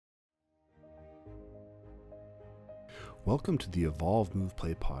Welcome to the Evolve, Move,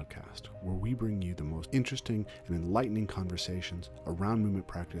 Play podcast, where we bring you the most interesting and enlightening conversations around movement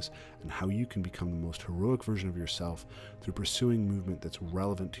practice and how you can become the most heroic version of yourself through pursuing movement that's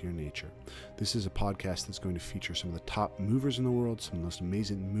relevant to your nature. This is a podcast that's going to feature some of the top movers in the world, some of the most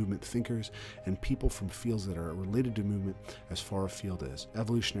amazing movement thinkers, and people from fields that are related to movement as far afield as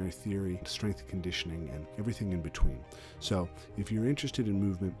evolutionary theory, strength and conditioning, and everything in between. So if you're interested in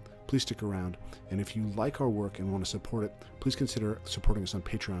movement, please stick around. And if you like our work and want to support it, please consider supporting us on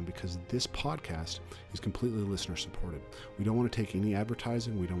Patreon, because this podcast is completely listener supported. We don't want to take any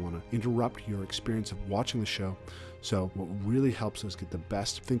advertising. We don't want to interrupt your experience of watching the show. So what really helps us get the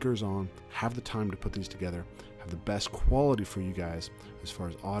best thinkers on, have the time to put these together, have the best quality for you guys as far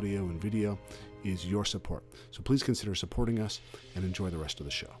as audio and video is your support. So please consider supporting us and enjoy the rest of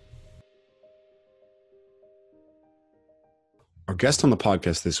the show. Our guest on the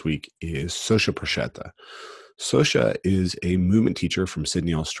podcast this week is Sosha Prasheta. Sosha is a movement teacher from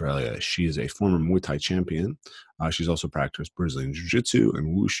Sydney, Australia. She is a former Muay Thai champion. She's also practiced Brazilian Jiu-Jitsu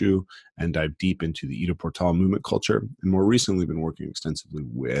and Wushu and dived deep into the Ido Portal movement culture, and more recently been working extensively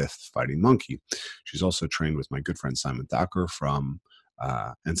with Fighting Monkey. She's also trained with my good friend Simon Thakur from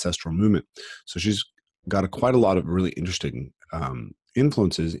Ancestral Movement. So she's got quite a lot of really interesting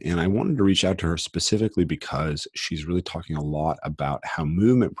influences, and I wanted to reach out to her specifically because she's really talking a lot about how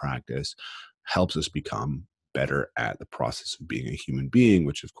movement practice helps us become better at the process of being a human being,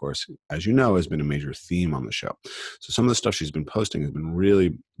 which of course, as you know, has been a major theme on the show. So some of the stuff she's been posting has been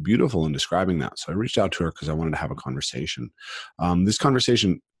really beautiful in describing that. So I reached out to her because I wanted to have a conversation. This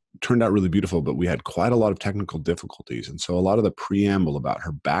conversation turned out really beautiful, but we had quite a lot of technical difficulties. And so a lot of the preamble about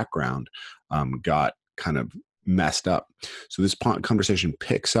her background got kind of messed up. So this conversation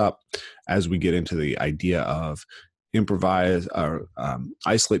picks up as we get into the idea of improvise or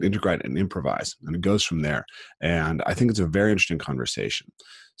isolate, integrate, and improvise. And it goes from there. And I think it's a very interesting conversation.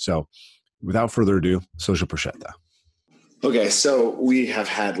 So without further ado, Sosha Prasheta. Okay, so we have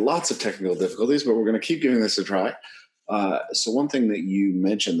had lots of technical difficulties, but we're going to keep giving this a try. So one thing that you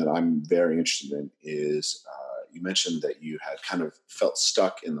mentioned that I'm very interested in is you mentioned that you had kind of felt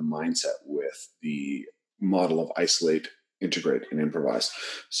stuck in the mindset with the model of isolate, integrate, and improvise.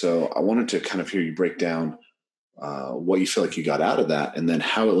 So I wanted to kind of hear you break down what you feel like you got out of that, and then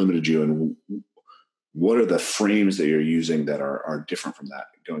how it limited you, and what are the frames that you're using that are different from that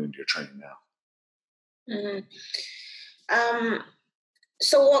going into your training now?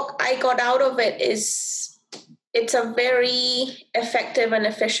 So what I got out of it is it's a very effective and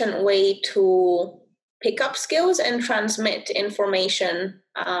efficient way to pick up skills and transmit information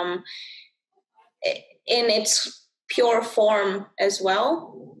in its pure form as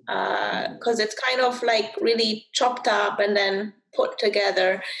well, because it's kind of like really chopped up and then put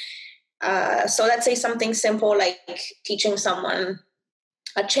together. So let's say something simple like teaching someone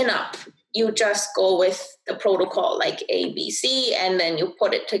a chin-up. You just go with the protocol like A, B, C, and then you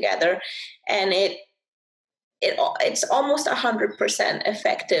put it together, and it's almost 100%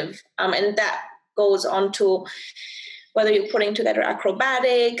 effective. And that goes on to whether you're putting together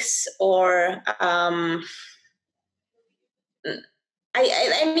acrobatics or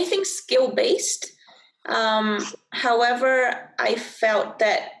anything skill-based. However, I felt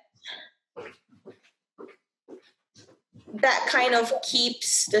that kind of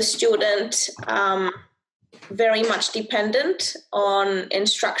keeps the student very much dependent on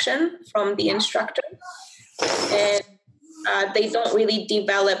instruction from the instructor. And they don't really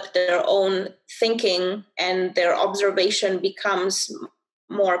develop their own thinking, and their observation becomes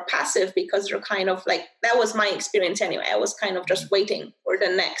more passive because they're kind of like, that was my experience anyway. I was kind of just waiting for the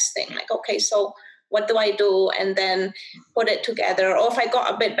next thing. Like, okay, so what do I do? And then put it together. Or if I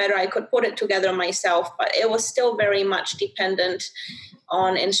got a bit better, I could put it together myself, but it was still very much dependent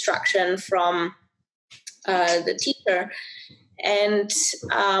on instruction from the teacher. And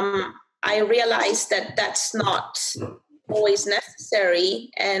I realized that that's not always necessary,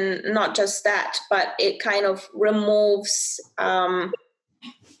 and not just that, but it kind of removes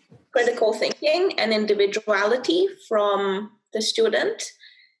critical thinking and individuality from the student.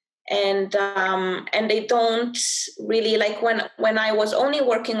 And they don't really, like when I was only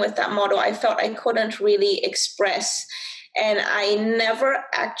working with that model, I felt I couldn't really express, and I never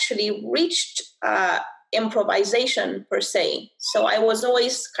actually reached improvisation per se. So I was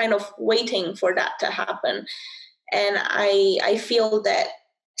always kind of waiting for that to happen. And I feel that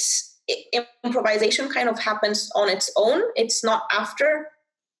improvisation kind of happens on its own. It's not after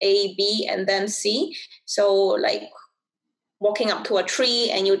A, B, and then C. So like walking up to a tree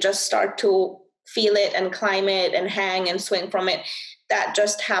and you just start to feel it and climb it and hang and swing from it. That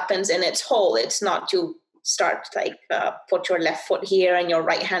just happens in its whole. It's not you start like put your left foot here and your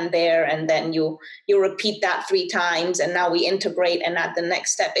right hand there, and then you repeat that 3 times, and now we integrate and add the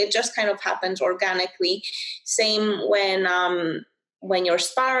next step. It just kind of happens organically. Same when you're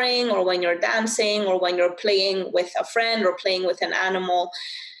sparring, or when you're dancing, or when you're playing with a friend or playing with an animal.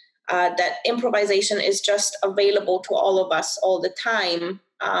 That improvisation is just available to all of us all the time.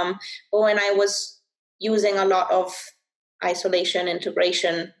 But when I was using a lot of isolation,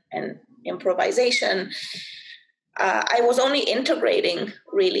 integration, and improvisation, I was only integrating,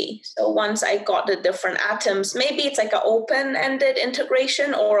 really. So once I got the different atoms, maybe it's like an open-ended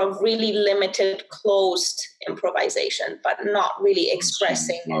integration or a really limited, closed improvisation, but not really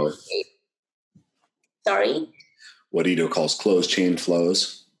expressing. Sorry? What Ido calls closed chain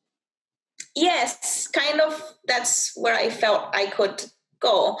flows. Yes, kind of. That's where I felt I could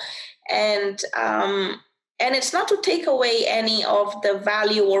go. And it's not to take away any of the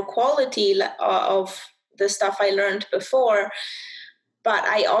value or quality of the stuff I learned before, but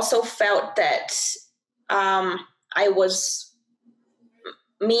I also felt that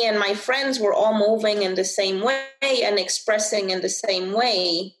me and my friends were all moving in the same way and expressing in the same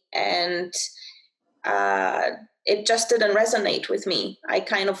way, and it just didn't resonate with me. I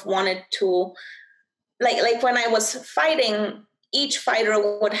kind of wanted to, like when I was fighting, each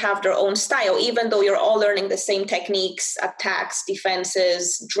fighter would have their own style, even though you're all learning the same techniques, attacks,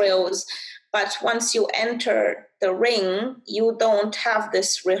 defenses, drills. But once you enter the ring, you don't have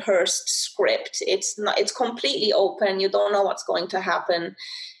this rehearsed script. It's completely open. You don't know what's going to happen.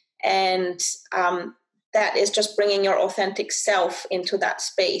 And that is just bringing your authentic self into that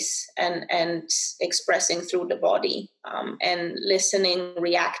space and expressing through the body, and listening,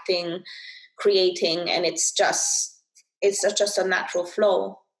 reacting, creating. And it's just a natural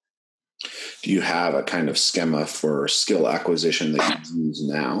flow. Do you have a kind of schema for skill acquisition that you use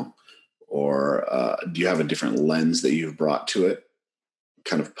now? Or do you have a different lens that you've brought to it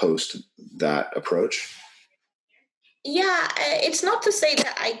kind of post that approach? Yeah, it's not to say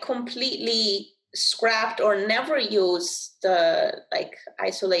that I completely scrapped or never used the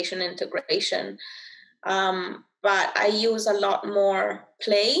isolation integration, but I use a lot more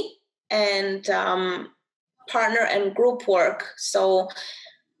play and partner and group work. So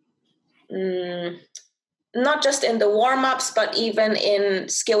not just in the warm-ups, but even in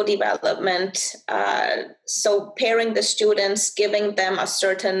skill development. So pairing the students, giving them a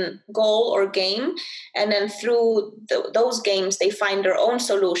certain goal or game, and then through those games, they find their own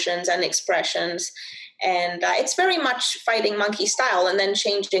solutions and expressions. And it's very much fighting monkey style, and then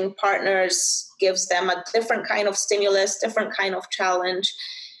changing partners gives them a different kind of stimulus, different kind of challenge.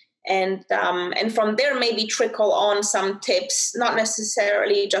 And from there, maybe trickle on some tips, not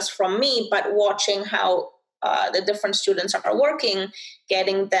necessarily just from me, but watching how the different students are working,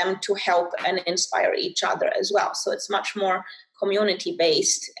 getting them to help and inspire each other as well. So it's much more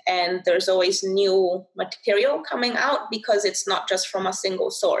community-based, and there's always new material coming out because it's not just from a single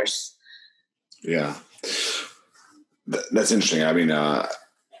source. Yeah. That's interesting. I mean,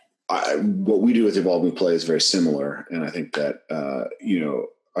 what we do with Evolving Play is very similar. And I think that,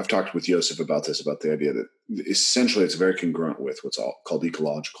 I've talked with Joseph about this, about the idea that essentially it's very congruent with what's called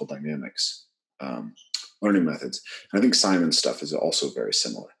ecological dynamics, learning methods. And I think Simon's stuff is also very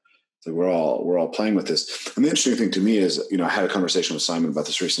similar. So we're all playing with this. And the interesting thing to me is, I had a conversation with Simon about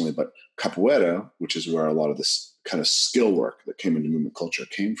this recently, but capoeira, which is where a lot of this kind of skill work that came into movement culture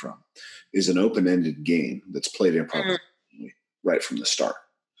came from, is an open-ended game that's played improvisely right from the start.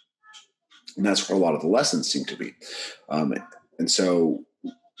 And that's where a lot of the lessons seem to be. And so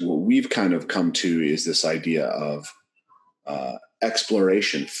what we've kind of come to is this idea of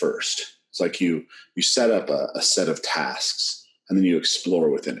exploration first. It's like you set up a set of tasks, and then you explore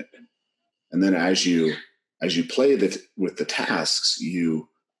within it. And then as you play with the tasks, you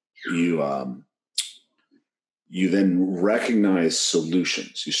then recognize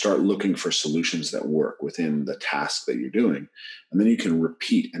solutions. You start looking for solutions that work within the task that you're doing. And then you can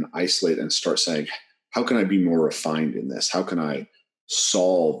repeat and isolate and start saying, how can I be more refined in this? How can I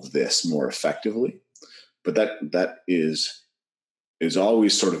solve this more effectively? But that is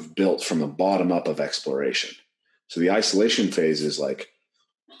always sort of built from a bottom up of exploration. So the isolation phase is like,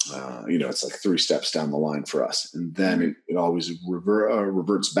 it's like 3 steps down the line for us. And then it always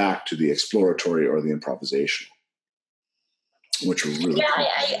reverts back to the exploratory or the improvisational, which are really cool.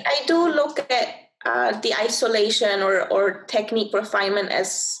 I do look at the isolation or technique refinement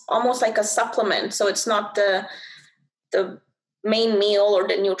as almost like a supplement. So it's not the main meal or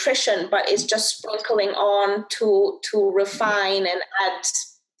the nutrition, but it's just sprinkling on to refine and add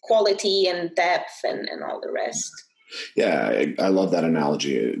quality and depth and all the rest. Yeah, I love that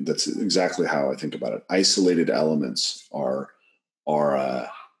analogy. That's exactly how I think about it. Are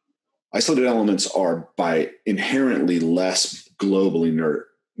isolated elements are by inherently less globally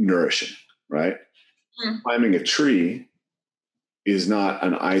nourishing, right? Climbing a tree is not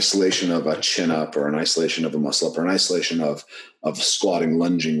an isolation of a chin up or an isolation of a muscle up or an isolation of squatting,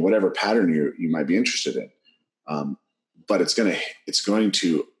 lunging, whatever pattern you might be interested in. But it's going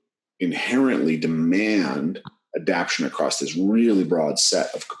to inherently demand adaptation across this really broad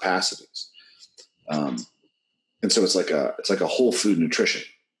set of capacities. And so it's like a whole food nutrition.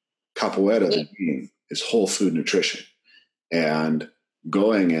 Capoeira, the game, is whole food nutrition. And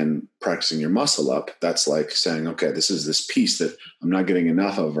going and practicing your muscle up, that's like saying, okay, this is this piece that I'm not getting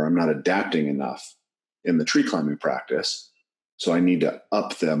enough of, or I'm not adapting enough in the tree climbing practice. So I need to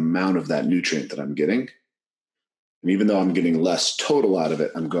up the amount of that nutrient that I'm getting. And even though I'm getting less total out of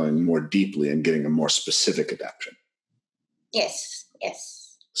it, I'm going more deeply and getting a more specific adaptation. Yes,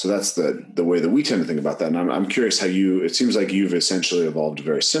 yes. So that's the way that we tend to think about that. And I'm curious how it seems like you've essentially evolved a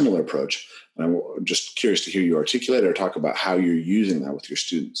very similar approach. And I'm just curious to hear you articulate or talk about how you're using that with your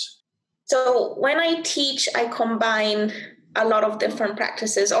students. So when I teach, I combine a lot of different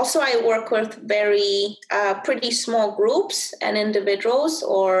practices. Also, I work with pretty small groups and individuals,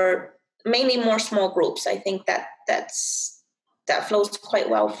 or mainly more small groups. I think that flows quite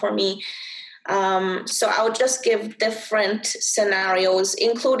well for me. So I'll just give different scenarios,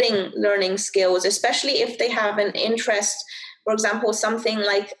 including learning skills, especially if they have an interest. For example, something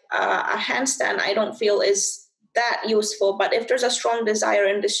like a handstand, I don't feel is that useful. But if there's a strong desire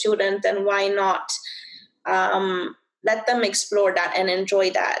in the student, then why not let them explore that and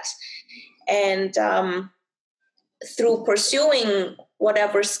enjoy that? And through pursuing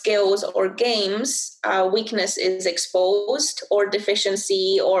whatever skills or games, weakness is exposed, or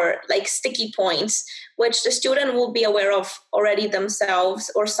deficiency, or like sticky points, which the student will be aware of already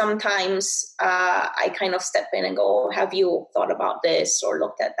themselves. Or sometimes I kind of step in and go, have you thought about this or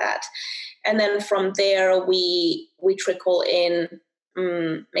looked at that? And then from there, we trickle in,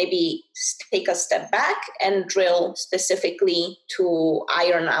 maybe take a step back and drill specifically to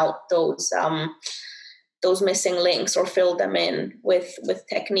iron out those missing links or fill them in with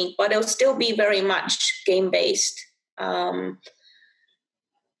technique, but it'll still be very much game-based.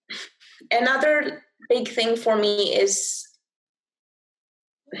 Another big thing for me is,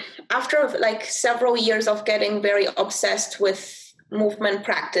 after like several years of getting very obsessed with movement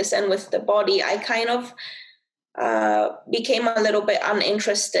practice and with the body, I kind of became a little bit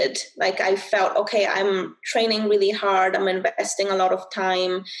uninterested. Like I felt, okay, I'm training really hard, I'm investing a lot of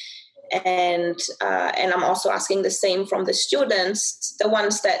time, and I'm also asking the same from the students, the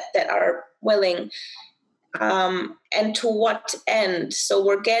ones that are willing, and to what end? So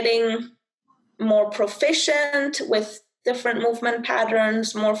we're getting more proficient with different movement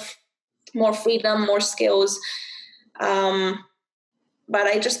patterns, more freedom, more skills, but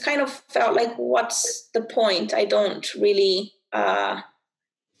I just kind of felt like, what's the point? I don't really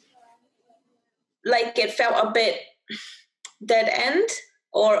like, it felt a bit dead end.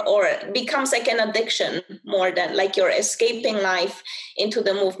 Or it becomes like an addiction more than like you're escaping life into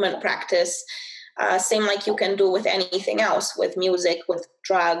the movement practice. Same like you can do with anything else, with music, with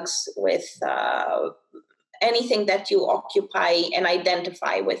drugs, with anything that you occupy and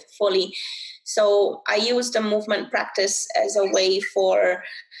identify with fully. So I use the movement practice as a way for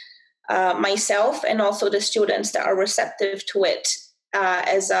myself and also the students that are receptive to it,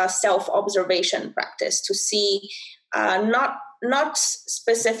 as a self-observation practice, to see not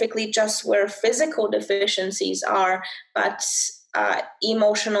specifically just where physical deficiencies are, but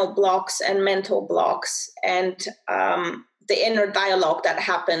emotional blocks and mental blocks, and the inner dialogue that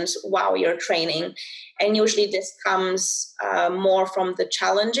happens while you're training. And usually this comes more from the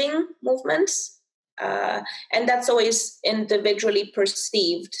challenging movements, and that's always individually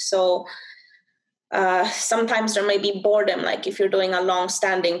perceived. So sometimes there may be boredom, like if you're doing a long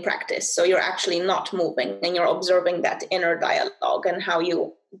standing practice, so you're actually not moving and you're observing that inner dialogue and how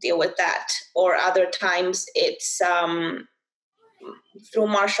you deal with that. Or other times it's through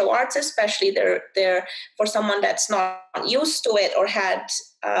martial arts, especially they're for someone that's not used to it or had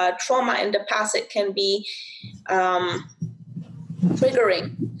trauma in the past, it can be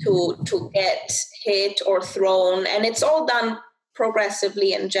triggering to get hit or thrown, and it's all done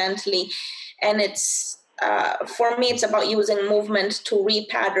progressively and gently. And it's for me, it's about using movement to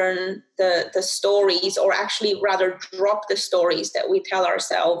repattern the stories, or actually rather drop the stories that we tell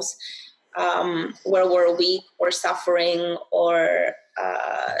ourselves, where we're weak or suffering, or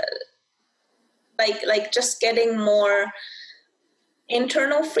like just getting more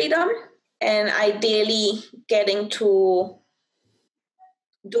internal freedom and ideally getting to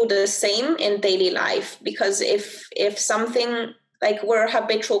do the same in daily life. Because if something, like, we're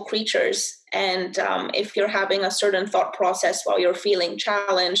habitual creatures, and if you're having a certain thought process while you're feeling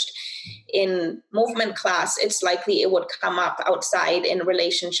challenged in movement class, it's likely it would come up outside in a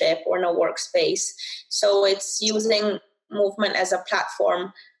relationship or in a workspace. So it's using movement as a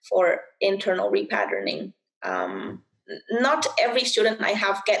platform for internal repatterning. Not every student I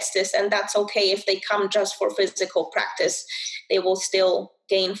have gets this, and that's okay. If they come just for physical practice, they will still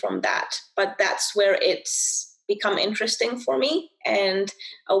gain from that. But that's where it's become interesting for me and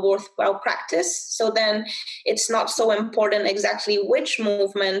a worthwhile practice. So then it's not so important exactly which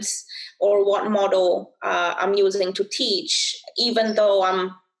movements or what model I'm using to teach, even though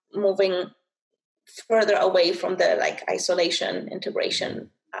I'm moving further away from the like isolation integration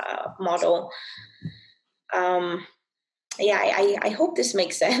model. I hope this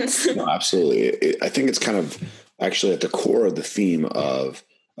makes sense. No, absolutely. I think it's kind of actually at the core of the theme of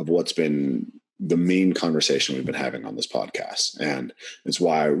what's been the main conversation we've been having on this podcast. And it's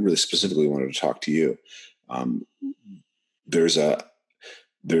why I really specifically wanted to talk to you. There's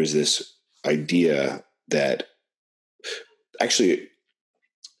this idea that actually,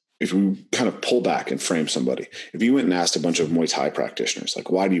 if we kind of pull back and frame somebody, if you went and asked a bunch of Muay Thai practitioners, like,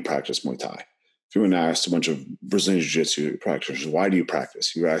 why do you practice Muay Thai? If you went and asked a bunch of Brazilian Jiu-Jitsu practitioners, why do you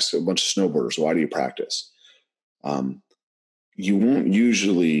practice? You asked a bunch of snowboarders, why do you practice? You won't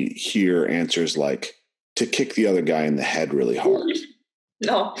usually hear answers like, to kick the other guy in the head really hard.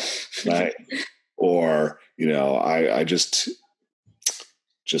 No. Right? Or, I just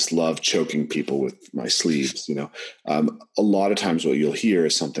love choking people with my sleeves. A lot of times what you'll hear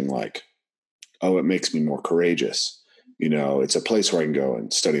is something like, oh, it makes me more courageous. It's a place where I can go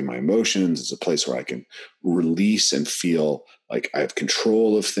and study my emotions. It's a place where I can release and feel like I have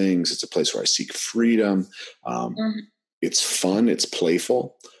control of things. It's a place where I seek freedom. It's fun. It's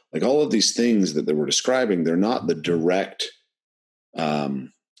playful. Like all of these things that we're describing, they're not the direct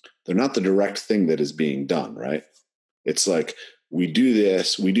thing that is being done, right? It's like, we do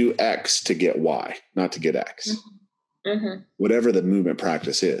this, we do X to get Y, not to get X. Mm-hmm. Whatever the movement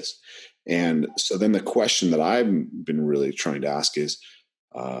practice is. And so then the question that I've been really trying to ask is,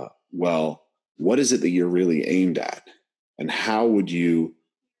 well, what is it that you're really aimed at? And how would you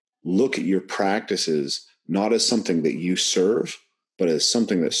look at your practices not as something that you serve, but as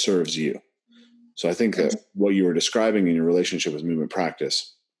something that serves you? So I think that what you were describing in your relationship with movement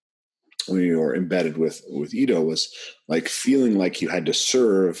practice, when you were embedded with Ido, was like feeling like you had to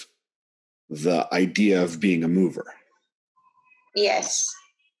serve the idea of being a mover. Yes.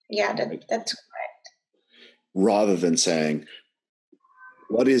 Yeah, that's correct. Rather than saying,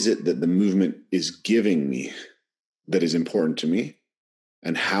 what is it that the movement is giving me that is important to me?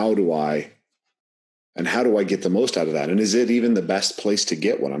 And how do I get the most out of that? And is it even the best place to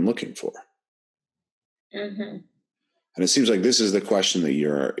get what I'm looking for? Mm-hmm. And it seems like this is the question that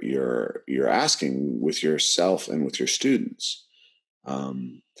you're asking with yourself and with your students.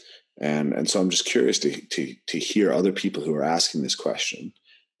 And so I'm just curious to hear other people who are asking this question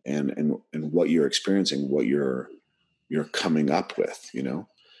and what you're experiencing, what you're coming up with.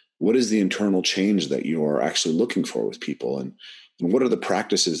 What is the internal change that you're actually looking for with people, and what are the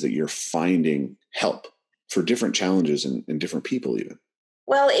practices that you're finding help for different challenges and different people even?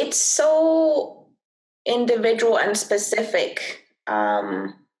 Well, it's so individual and specific.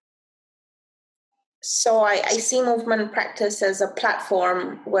 So I see movement practice as a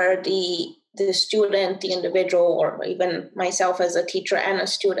platform where the student, the individual, or even myself as a teacher and a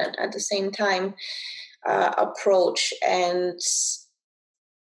student at the same time approach and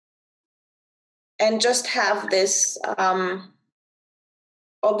just have this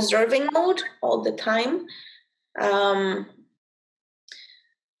observing mode all the time.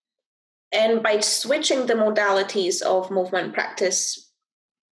 And by switching the modalities of movement practice,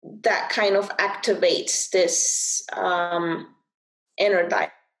 that kind of activates this inner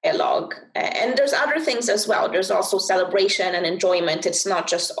dialogue. And there's other things as well. There's also celebration and enjoyment. It's not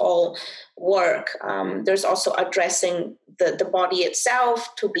just all work. There's also addressing the body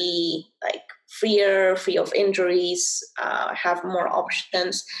itself to be like free of injuries, have more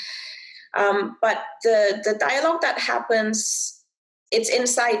options. But the dialogue that happens, it's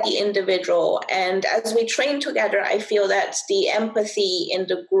inside the individual. And as we train together, I feel that the empathy in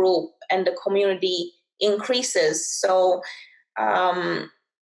the group and the community increases. So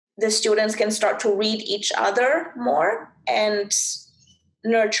the students can start to read each other more and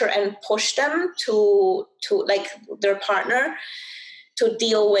nurture and push them to like their partner to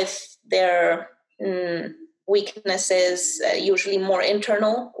deal with their weaknesses, usually more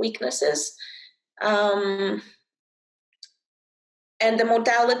internal weaknesses. And the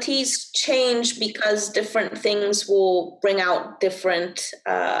modalities change because different things will bring out different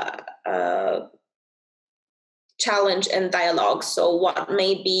challenge and dialogue. So what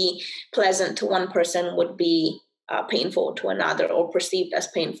may be pleasant to one person would be painful to another, or perceived as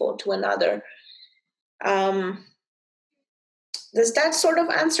painful to another. Does that sort of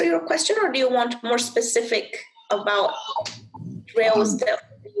answer your question, or do you want more specific about drills that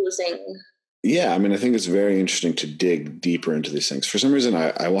we're using? Yeah, I mean, I think it's very interesting to dig deeper into these things. For some reason,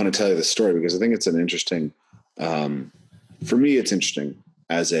 I want to tell you this story because I think it's an interesting, for me, it's interesting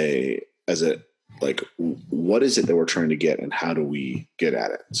as a, like, what is it that we're trying to get and how do we get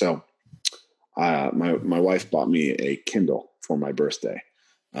at it? So my wife bought me a Kindle for my birthday,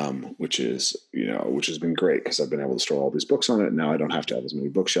 which has been great because I've been able to store all these books on it. Now I don't have to have as many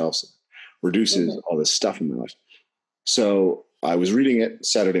bookshelves. It reduces all this stuff in my life. So I was reading it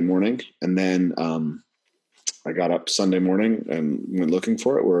Saturday morning, and then I got up Sunday morning and went looking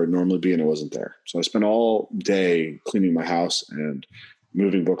for it where it would normally be, and it wasn't there. So I spent all day cleaning my house and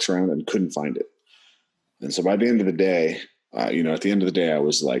moving books around and couldn't find it. And so by the end of the day, at the end of the day, I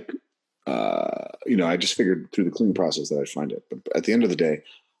was like, I just figured through the cleaning process that I'd find it. But at the end of the day,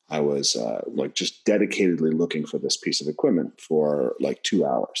 I was just dedicatedly looking for this piece of equipment for like 2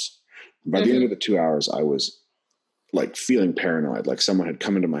 hours. And by the end of the 2 hours, I was like feeling paranoid, like someone had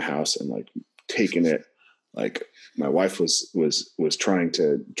come into my house and like taken it. Like my wife was trying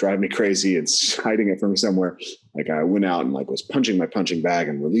to drive me crazy and hiding it from me somewhere. Like I went out and like was punching my punching bag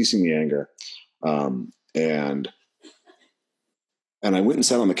and releasing the anger. And I went and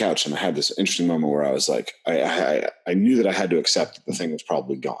sat on the couch, and I had this interesting moment where I was like, I knew that I had to accept that the thing was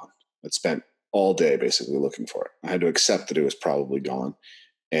probably gone. I'd spent all day basically looking for it. I had to accept that it was probably gone.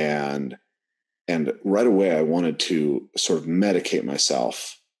 And right away, I wanted to sort of medicate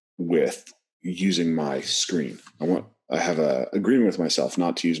myself with using my screen. I have a agreement with myself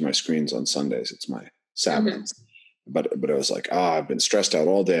not to use my screens on Sundays. It's my Sabbath. But I was like, I've been stressed out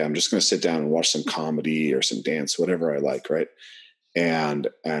all day. I'm just going to sit down and watch some comedy or some dance, whatever I like, right? And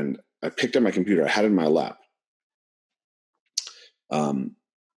I picked up my computer. I had it in my lap. And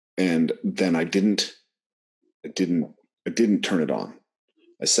then I didn't turn it on.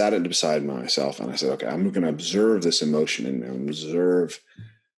 I sat it beside myself and I said, okay, I'm going to observe this emotion and observe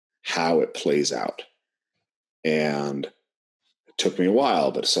how it plays out. And it took me a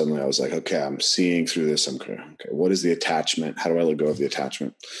while, but suddenly I was like, okay, I'm seeing through this. Okay, what is the attachment? How do I let go of the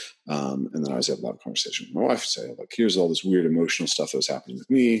attachment? And then I was able to have a conversation with my wife and say, like, here's all this weird emotional stuff that was happening with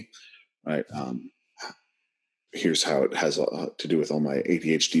me, right? Here's how it has to do with all my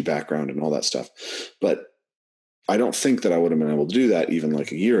ADHD background and all that stuff. But I don't think that I would have been able to do that even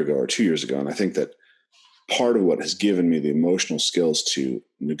like a year ago or 2 years ago. And I think that part of what has given me the emotional skills to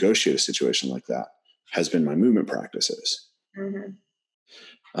negotiate a situation like that has been my movement practices.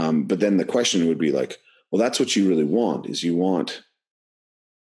 But then the question would be like, well, that's what you really want, is you want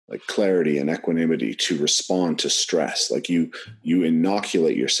like clarity and equanimity to respond to stress. Like you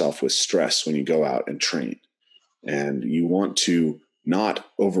inoculate yourself with stress when you go out and train, and you want to not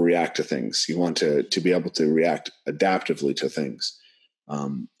overreact to things. You want to be able to react adaptively to things.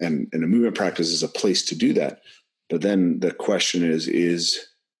 And a movement practice is a place to do that. But then the question is,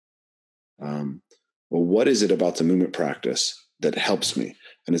 well, what is it about the movement practice that helps me?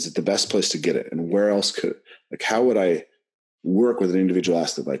 And is it the best place to get it? And where else how would I work with an individual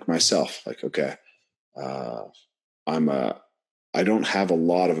athlete like myself? Like, okay, I don't have a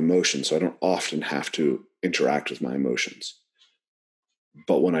lot of emotion, so I don't often have to interact with my emotions.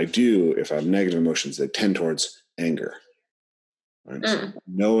 But when I do, if I have negative emotions, they tend towards anger. Right? So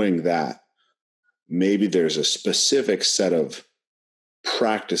knowing that maybe there's a specific set of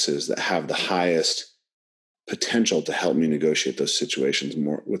practices that have the highest potential to help me negotiate those situations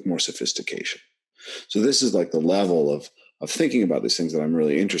with more sophistication. So this is like the level of thinking about these things that I'm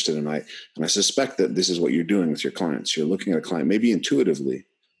really interested in. And I suspect that this is what you're doing with your clients. You're looking at a client maybe intuitively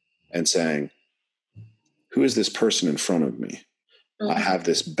and saying, who is this person in front of me? I have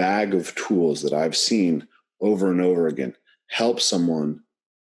this bag of tools that I've seen over and over again help someone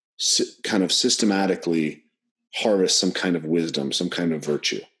kind of systematically harvest some kind of wisdom, some kind of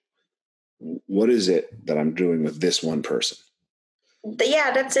virtue. What is it that I'm doing with this one person?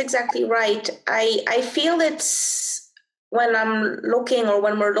 Yeah, that's exactly right. I feel it's when I'm looking, or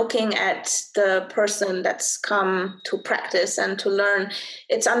when we're looking at the person that's come to practice and to learn,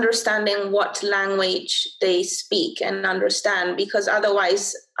 it's understanding what language they speak and understand, because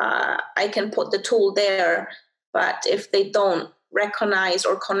otherwise I can put the tool there, but if they don't recognize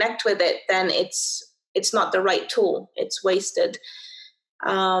or connect with it, then it's it's not the right tool. It's wasted.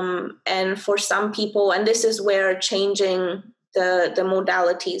 And for some people, and this is where changing the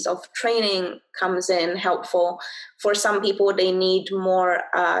modalities of training comes in helpful. For some people, they need more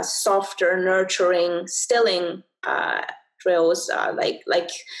softer, nurturing, stilling drills,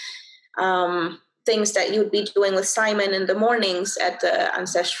 like things that you'd be doing with Simon in the mornings at the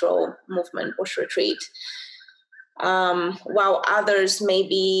ancestral movement bush retreat. While others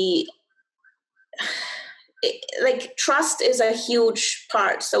maybe, like, trust is a huge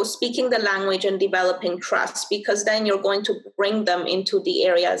part. So speaking the language and developing trust, because then you're going to bring them into the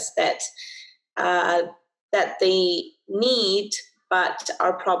areas that they need, but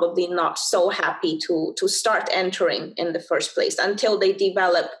are probably not so happy to start entering in the first place until they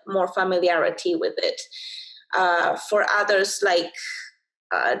develop more familiarity with it. For others, like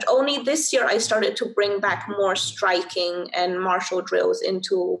only this year I started to bring back more striking and martial drills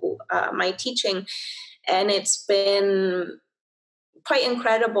into my teaching. And it's been quite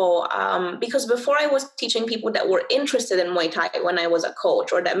incredible because before I was teaching people that were interested in Muay Thai when I was a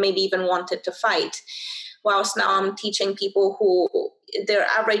coach, or that maybe even wanted to fight, whilst now I'm teaching people who their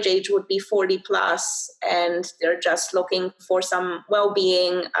average age would be 40 plus, and they're just looking for some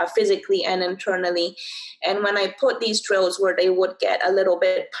well-being physically and internally. And when I put these drills where they would get a little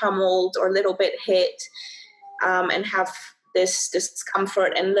bit pummeled or a little bit hit and have this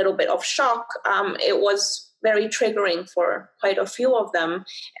discomfort and a little bit of shock, it was very triggering for quite a few of them,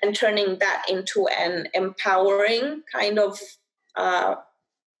 and turning that into an empowering kind of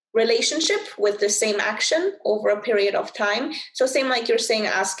relationship with the same action over a period of time. So same like you're saying,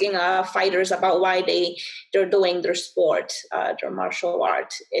 asking fighters about why they're doing their sport, their martial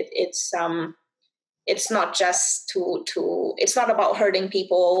art. It's not just to it's not about hurting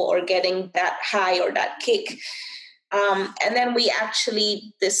people or getting that high or that kick. And then we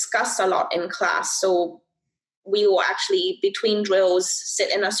actually discuss a lot in class. So we will actually, between drills,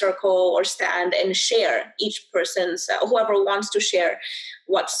 sit in a circle or stand and share each person's, whoever wants to share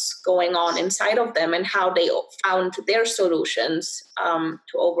what's going on inside of them and how they found their solutions to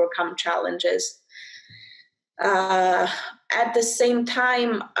overcome challenges. At the same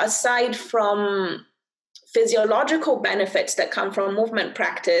time, aside from physiological benefits that come from movement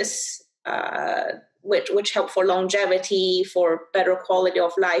practice, which help for longevity, for better quality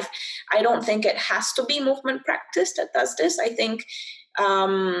of life, I don't think it has to be movement practice that does this. I think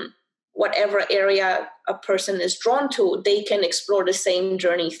whatever area a person is drawn to, they can explore the same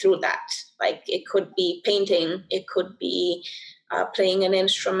journey through that. Like, it could be painting, it could be playing an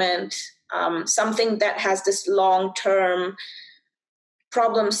instrument, something that has this long-term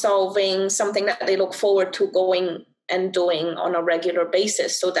problem solving, something that they look forward to going and doing on a regular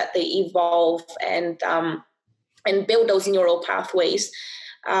basis, so that they evolve and build those neural pathways.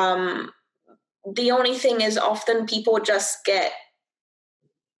 The only thing is, often people just get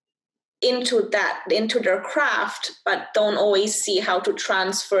into their craft, but don't always see how to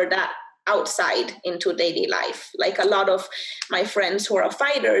transfer that outside into daily life. Like, a lot of my friends who are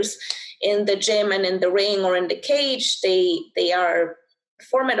fighters, in the gym and in the ring or in the cage, they are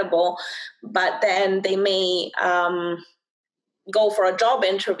formidable, but then they may go for a job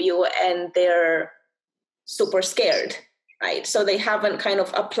interview and they're super scared, right? So they haven't kind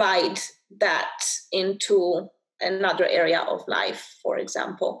of applied that into another area of life, for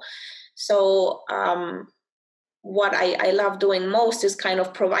example. So what I love doing most is kind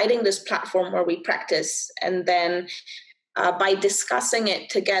of providing this platform where we practice, and then by discussing it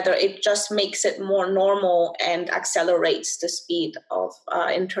together, it just makes it more normal and accelerates the speed of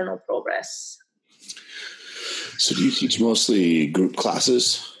internal progress. So do you teach mostly group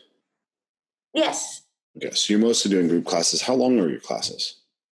classes? Yes. Okay, so you're mostly doing group classes. How long are your classes?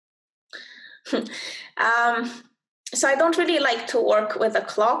 So I don't really like to work with a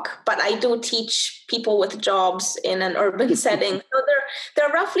clock, but I do teach people with jobs in an urban setting. So they're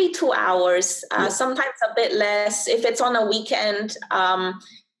roughly 2 hours, sometimes a bit less. If it's on a weekend,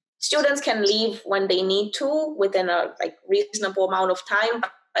 students can leave when they need to within a reasonable amount of time.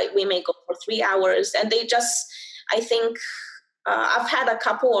 But we may go for 3 hours, and they just, I think, I've had a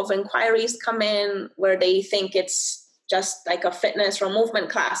couple of inquiries come in where they think it's just like a fitness or movement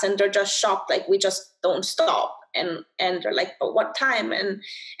class, and they're just shocked, like, we just don't stop. And they're like, but what time? And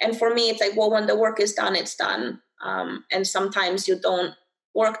for me, it's like, well, when the work is done, it's done. And sometimes you don't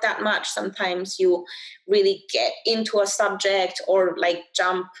work that much. Sometimes you really get into a subject or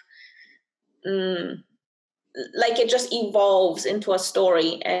jump, it just evolves into a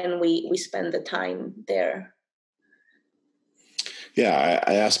story, and we spend the time there. Yeah,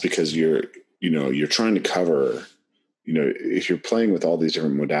 I asked because you're trying to cover, if you're playing with all these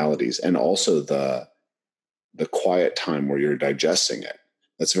different modalities, and also the the quiet time where you're digesting it.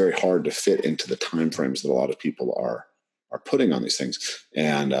 That's very hard to fit into the time frames that a lot of people are putting on these things.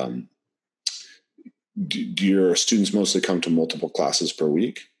 And do your students mostly come to multiple classes per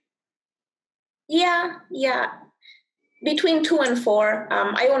week? Yeah. Between 2 and 4.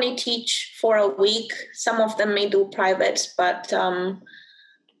 I only teach for a week. Some of them may do private, but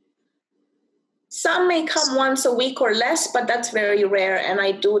some may come once a week or less, but that's very rare. And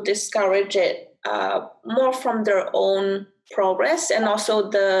I do discourage it more from their own progress and also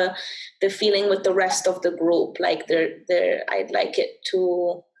the feeling with the rest of the group. Like I'd like it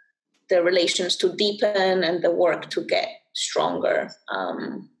to the relations to deepen and the work to get stronger.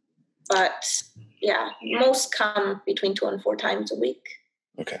 But yeah, most come between 2 and 4 times a week.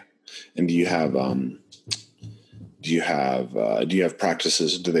 Okay. And do you have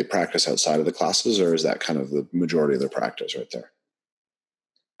practices? Do they practice outside of the classes, or is that kind of the majority of their practice right there?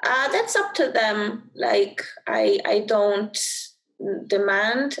 That's up to them. Like I don't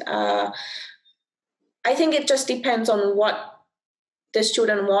demand. I think it just depends on what the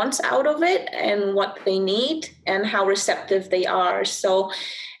student wants out of it and what they need and how receptive they are. So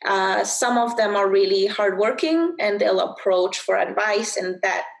some of them are really hardworking and they'll approach for advice, and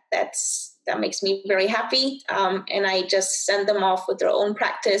that makes me very happy. And I just send them off with their own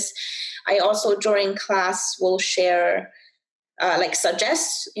practice. I also during class will share,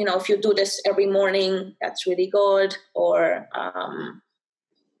 suggest, if you do this every morning, that's really good, or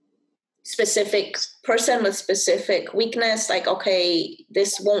specific person with specific weakness, like, okay,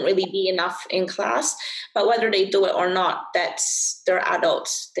 this won't really be enough in class, but whether they do it or not, that's they're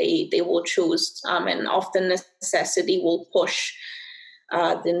adults. They will choose, and often necessity will push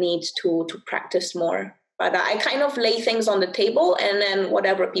the need to practice more. But I kind of lay things on the table, and then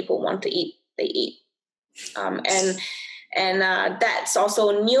whatever people want to eat, they eat. And that's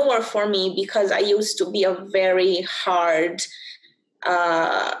also newer for me because I used to be a very hard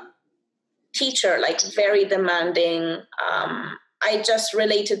teacher, like very demanding. I just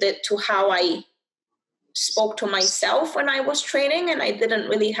related it to how I spoke to myself when I was training, and I didn't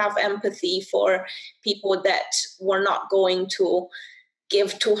really have empathy for people that were not going to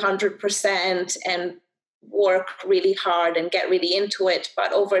give 200% and work really hard and get really into it.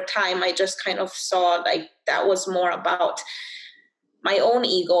 But over time, I just kind of saw like that was more about my own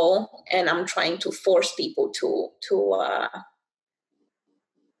ego, and I'm trying to force people to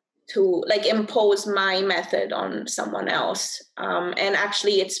like impose my method on someone else. And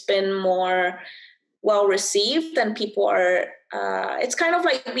actually it's been more well received, and people are, it's kind of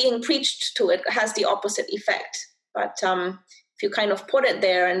like being preached to. It has the opposite effect. But if you kind of put it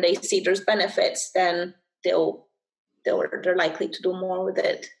there and they see there's benefits, then they're likely to do more with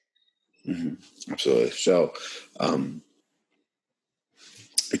it. Mm-hmm. Absolutely. So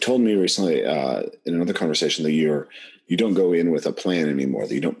you told me recently in another conversation that you don't go in with a plan anymore,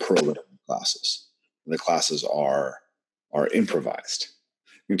 that you don't program classes. The classes are improvised.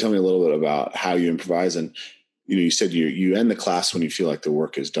 Can you tell me a little bit about how you improvise? And you said you end the class when you feel like the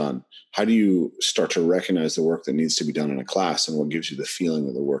work is done. How do you start to recognize the work that needs to be done in a class, and what gives you the feeling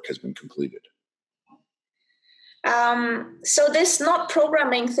that the work has been completed? So this not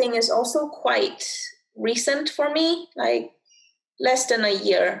programming thing is also quite recent for me, like less than a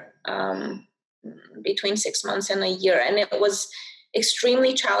year, between 6 months and a year. And it was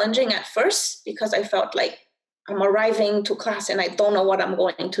extremely challenging at first because I felt like I'm arriving to class and I don't know what I'm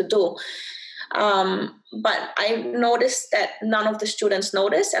going to do. But I noticed that none of the students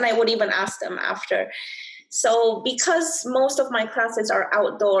noticed, and I would even ask them after. So because most of my classes are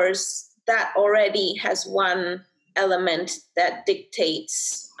outdoors, that already has one element that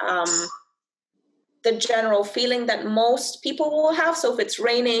dictates the general feeling that most people will have. So if it's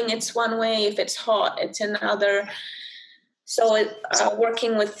raining, it's one way. If it's hot, it's another. So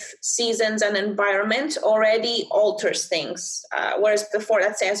working with seasons and environment already alters things. Whereas before,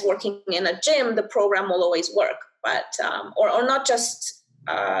 let's say I was working in a gym, the program will always work. But or not just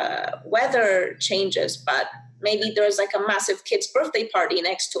weather changes, but maybe there's like a massive kid's birthday party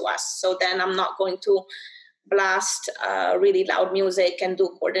next to us. So then I'm not going to blast really loud music and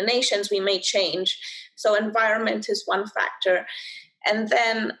do coordinations. We may change. So environment is one factor. And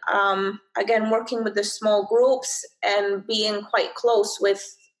then, again, working with the small groups and being quite close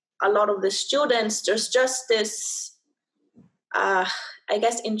with a lot of the students, there's just this, I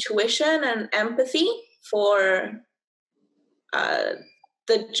guess, intuition and empathy for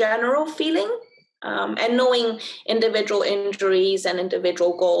the general feeling. And knowing individual injuries and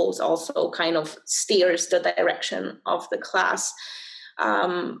individual goals also kind of steers the direction of the class.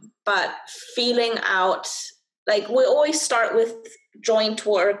 But feeling out, like we always start with joint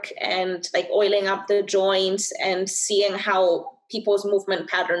work and like oiling up the joints and seeing how people's movement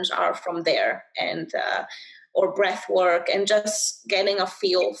patterns are from there, and or breath work, and just getting a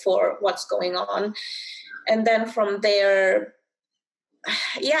feel for what's going on. And then from there,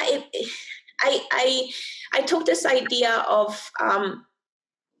 I took this idea of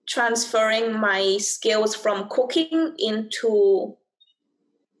transferring my skills from cooking into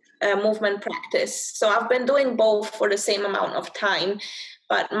movement practice. So I've been doing both for the same amount of time,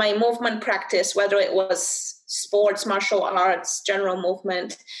 but my movement practice, whether it was sports, martial arts, general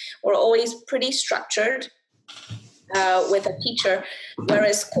movement, were always pretty structured with a teacher,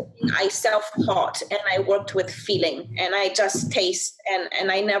 whereas cooking I self-taught and I worked with feeling, and I just taste,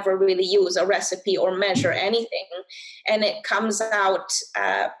 and I never really use a recipe or measure anything, and it comes out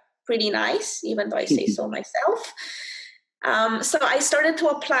pretty nice, even though I say so myself. So I started to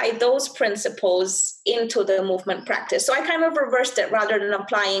apply those principles into the movement practice. So I kind of reversed it. Rather than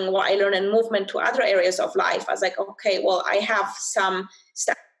applying what I learned in movement to other areas of life, I was like, okay, well, I have some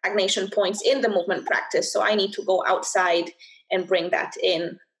stagnation points in the movement practice, so I need to go outside and bring that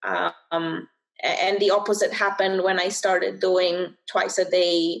in. And the opposite happened when I started doing twice a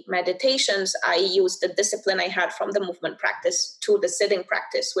day meditations. I used the discipline I had from the movement practice to the sitting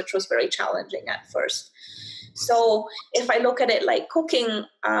practice, which was very challenging at first. So if I look at it like cooking,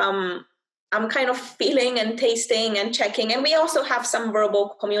 I'm kind of feeling and tasting and checking. And we also have some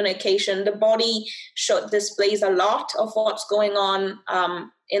verbal communication. The body displays a lot of what's going on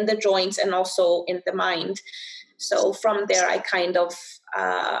in the joints and also in the mind. So from there, I kind of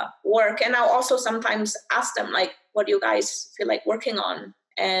work. And I'll also sometimes ask them, like, what do you guys feel like working on?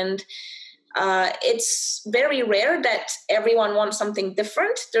 And it's very rare that everyone wants something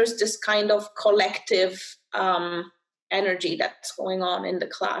different. There's this kind of collective energy that's going on in the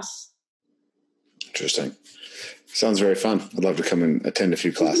class. Interesting. Sounds very fun. I'd love to come and attend a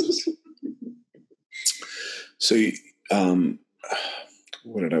few classes. So,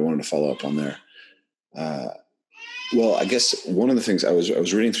 what did I want to follow up on there? Well, I guess one of the things I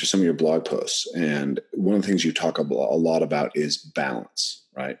was reading through some of your blog posts, and one of the things you talk a lot about is balance,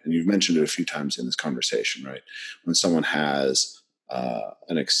 right? And you've mentioned it a few times in this conversation, right? When someone has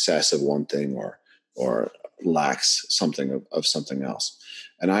an excess of one thing or lacks something of something else.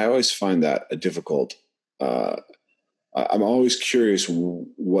 And I always find that a difficult, I'm always curious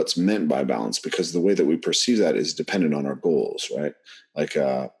what's meant by balance, because the way that we perceive that is dependent on our goals, right? Like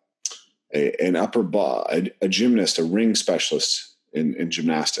an upper body, a gymnast, a ring specialist in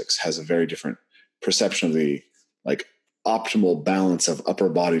gymnastics has a very different perception of the like optimal balance of upper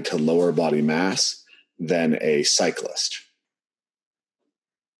body to lower body mass than a cyclist.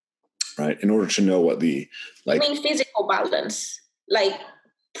 Right. In order to know what the like. You mean physical balance, like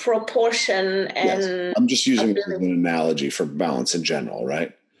proportion and. Yes. I'm just using it as an analogy for balance in general,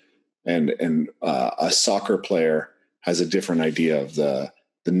 right? And a soccer player has a different idea of the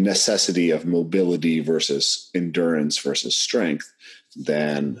necessity of mobility versus endurance versus strength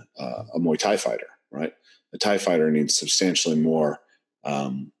than a Muay Thai fighter, right? A Thai fighter needs substantially more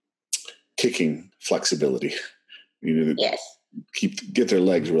kicking flexibility. You know, yes. Get their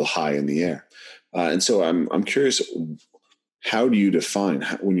legs real high in the air, and so I'm curious, how do you define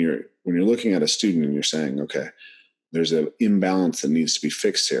when you're looking at a student and you're saying, okay, there's an imbalance that needs to be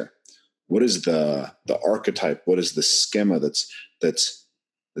fixed here? What is the archetype? What is the schema that's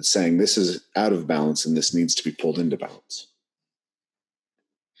saying this is out of balance and this needs to be pulled into balance?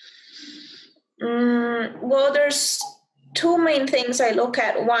 Well, there's two main things I look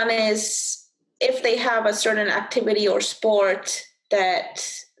at. One is if they have a certain activity or sport that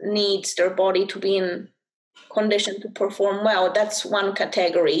needs their body to be in condition to perform well, that's one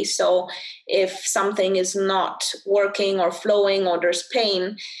category. So if something is not working or flowing or there's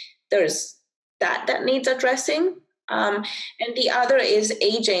pain, there's that needs addressing. And the other is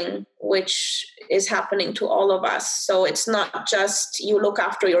aging, which is happening to all of us. So it's not just you look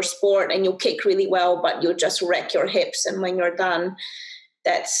after your sport and you kick really well, but you just wreck your hips. And when you're done,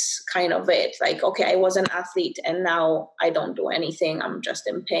 that's kind of it. Like, okay, I was an athlete and now I don't do anything. I'm just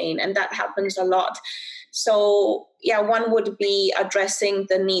in pain. And that happens a lot. So yeah, one would be addressing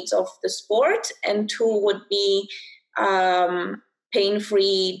the needs of the sport, and two would be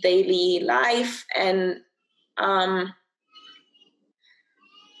pain-free daily life and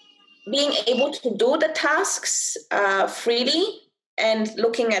being able to do the tasks freely, and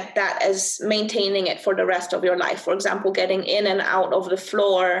looking at that as maintaining it for the rest of your life. For example, getting in and out of the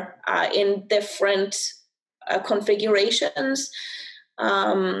floor in different configurations,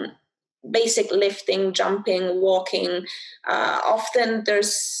 basic lifting, jumping, walking. Often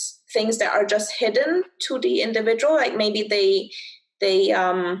there's things that are just hidden to the individual. Like maybe they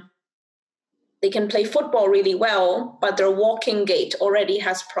can play football really well, but their walking gait already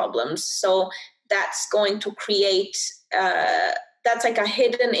has problems. So that's going to create, that's like a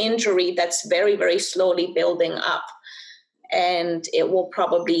hidden injury that's very, very slowly building up. And it will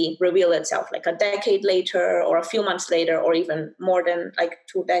probably reveal itself like a decade later or a few months later, or even more than like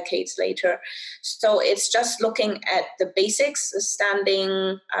 2 decades later. So it's just looking at the basics: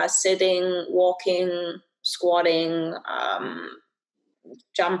 standing, sitting, walking, squatting,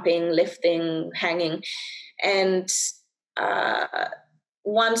 jumping, lifting, hanging. And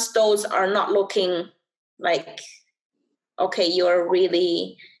once those are not looking like, okay,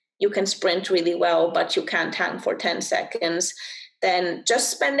 you can sprint really well, but you can't hang for 10 seconds, then just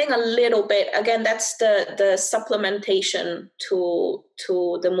spending a little bit, again, that's the supplementation to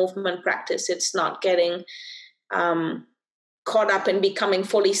the movement practice. It's not getting caught up in becoming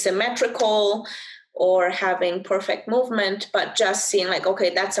fully symmetrical or having perfect movement, but just seeing like,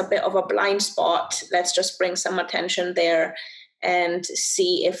 okay, that's a bit of a blind spot. Let's just bring some attention there and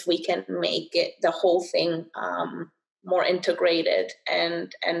see if we can make it, the whole thing, more integrated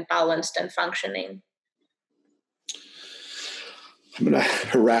and balanced and functioning. I'm going to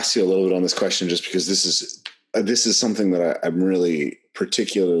harass you a little bit on this question, just because this is something that I'm really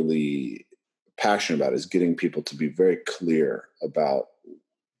particularly passionate about, is getting people to be very clear about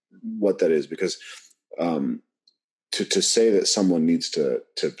what that is. Because to say that someone needs to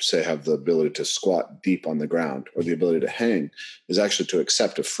say have the ability to squat deep on the ground or the ability to hang is actually to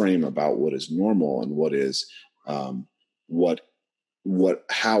accept a frame about what is normal and what is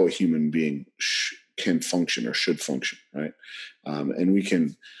how a human being can function or should function, right? And we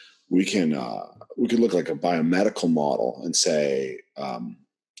could look like a biomedical model and say,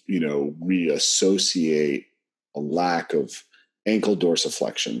 we associate a lack of ankle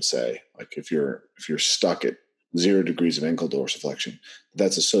dorsiflexion, say, like if you're stuck at 0 degrees of ankle dorsiflexion,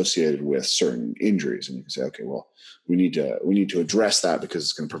 that's associated with certain injuries. And you can say, okay, well, we need to address that because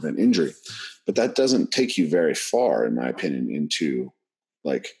it's going to prevent injury. But that doesn't take you very far, in my opinion, into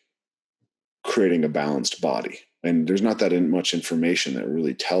like creating a balanced body. And there's not that much information that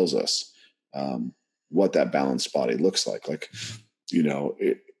really tells us what that balanced body looks like. Like, do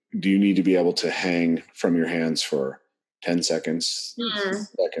you need to be able to hang from your hands for 10 seconds,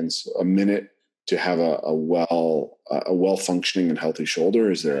 seconds, a minute to have a well functioning and healthy shoulder?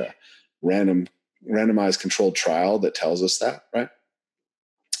 Is there a randomized controlled trial that tells us that, right?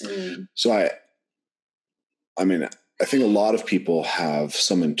 So I think a lot of people have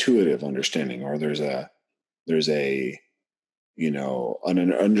some intuitive understanding, or there's an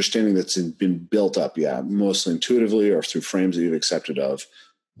understanding that's been built up, mostly intuitively or through frames that you've accepted of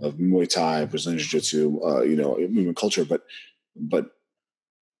Muay Thai, Brazilian Jiu-Jitsu, movement culture, but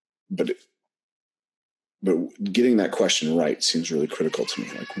getting that question right seems really critical to me.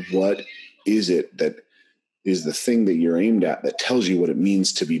 Like, what is it that is the thing that you're aimed at that tells you what it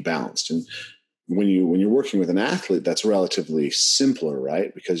means to be balanced? And when you're working with an athlete, that's relatively simpler,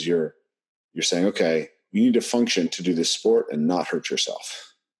 right? Because you're saying, okay, you need to function to do this sport and not hurt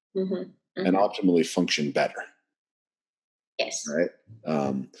yourself, and optimally function better. Yes. Right.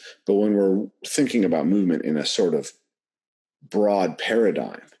 But when we're thinking about movement in a sort of broad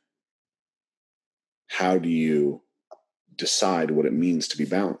paradigm, how do you decide what it means to be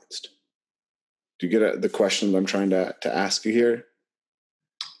balanced? Do you get the question that I'm trying to ask you here?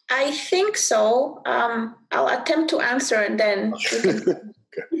 I think so. I'll attempt to answer, and then you can.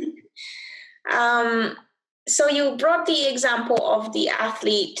 Okay. So you brought the example of the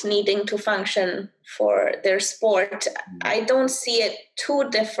athlete needing to function for their sport. I don't see it too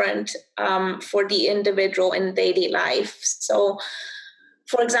different for the individual in daily life. So,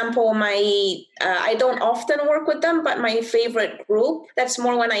 for example, I don't often work with them, but my favorite group, that's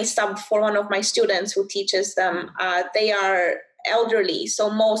more when I sub for one of my students who teaches them, they are elderly. So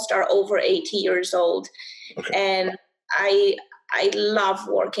most are over 80 years old. Okay. And I love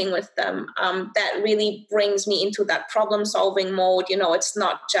working with them. That really brings me into that problem solving mode. It's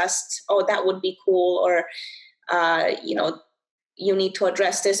not just, oh, that would be cool, or, you need to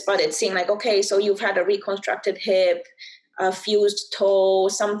address this, but it's seeing like, okay, so you've had a reconstructed hip, a fused toe,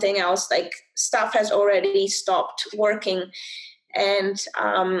 something else, like stuff has already stopped working. And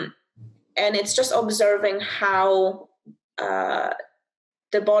it's just observing how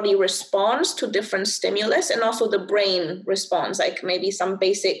the body responds to different stimulus, and also the brain responds, like maybe some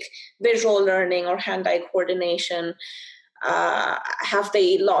basic visual learning or hand-eye coordination. Have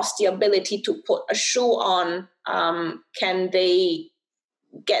they lost the ability to put a shoe on? Can they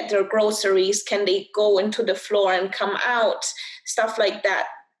get their groceries? Can they go into the floor and come out? Stuff like that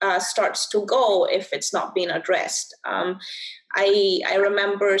starts to go if it's not being addressed. I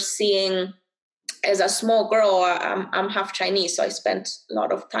remember seeing, as a small girl, I'm half Chinese, so I spent a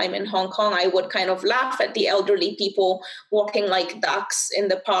lot of time in Hong Kong. I would kind of laugh at the elderly people walking like ducks in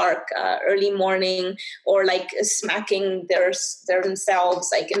the park early morning, or like smacking themselves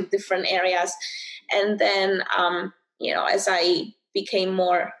like in different areas. And then, as I became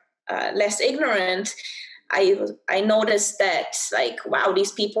more less ignorant, I noticed that, like, wow,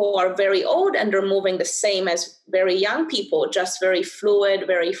 these people are very old and they're moving the same as very young people, just very fluid,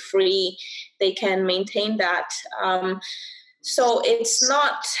 very free. They can maintain that. So it's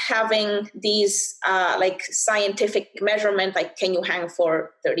not having these like scientific measurement, like can you hang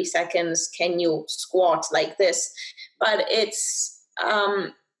for 30 seconds? Can you squat like this? But it's,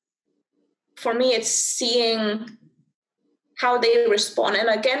 for me, it's seeing how they respond. And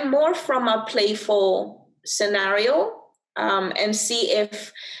again, more from a playful scenario, and see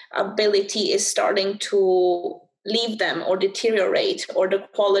if ability is starting to leave them or deteriorate, or the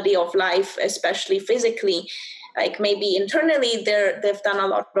quality of life, especially physically. Like maybe internally they've done a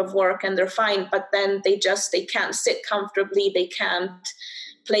lot of work and they're fine, but then they can't sit comfortably, they can't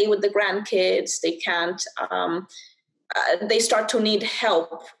play with the grandkids, they can't they start to need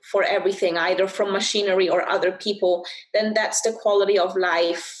help for everything, either from machinery or other people. Then that's the quality of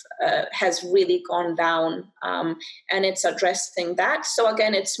life has really gone down, and it's addressing that. So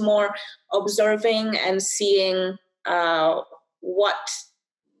again, it's more observing and seeing what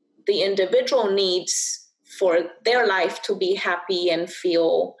the individual needs for their life to be happy and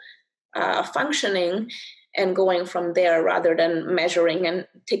feel functioning, and going from there, rather than measuring and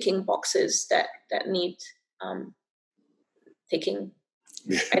ticking boxes that need taking.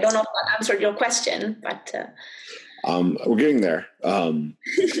 I don't know if that answered your question, but we're getting there.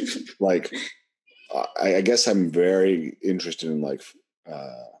 Like, I guess I'm very interested in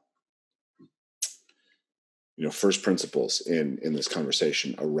first principles in this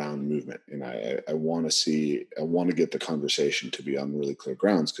conversation around movement, and I want to get the conversation to be on really clear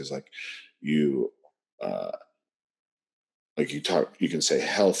grounds, because you can say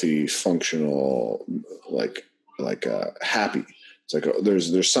healthy, functional, happy. It's like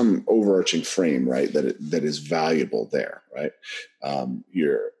there's some overarching frame, right, that is valuable there, right?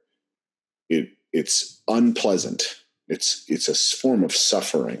 It's unpleasant. It's a form of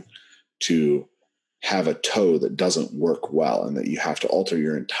suffering to have a toe that doesn't work well, and that you have to alter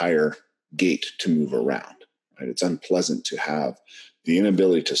your entire gait to move around. Right? It's unpleasant to have the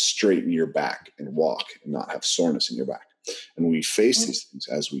inability to straighten your back and walk and not have soreness in your back. And we face these things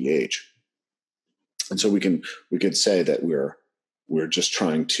as we age. And so we could say that we're just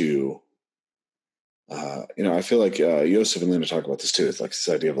trying to, I feel like Joseph and Linda talk about this too. It's like this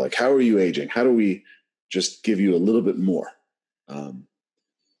idea of like, how are you aging? How do we just give you a little bit more? And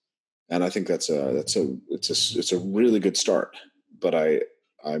I think it's a really good start. But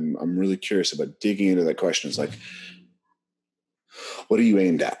I'm really curious about digging into that question. It's like, what are you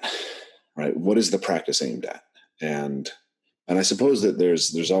aimed at, right? What is the practice aimed at? And I suppose that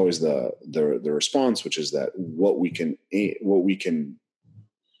there's always the response, which is that what we can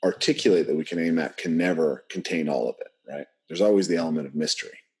articulate that we can aim at can never contain all of it, right? There's always the element of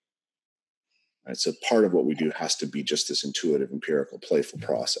mystery, right? So part of what we do has to be just this intuitive, empirical, playful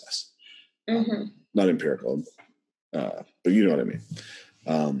process. Mm-hmm. Not empirical, but you know what I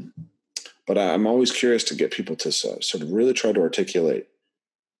mean. But I'm always curious to get people to sort of really try to articulate.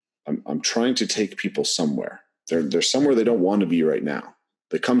 I'm trying to take people somewhere. They're somewhere they don't want to be right now.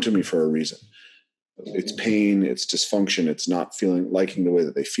 They come to me for a reason. It's pain, it's dysfunction, it's not liking the way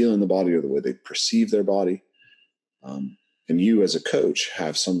that they feel in the body or the way they perceive their body. And you as a coach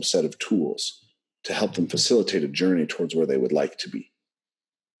have some set of tools to help them facilitate a journey towards where they would like to be.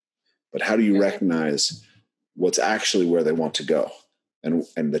 But how do you recognize what's actually where they want to go and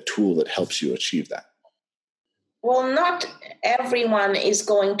the tool that helps you achieve that? Well, not everyone is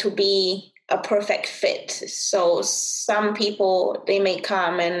going to be a perfect fit. So some people, they may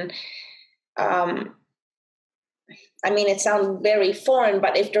come and, it sounds very foreign,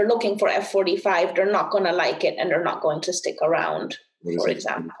 but if they're looking for F45, they're not going to like it and they're not going to stick around, for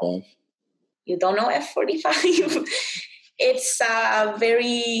example. F45? You don't know F45? It's a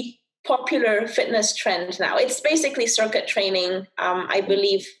very popular fitness trend now. It's basically circuit training, I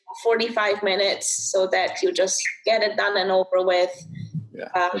believe, 45 minutes so that you just get it done and over with.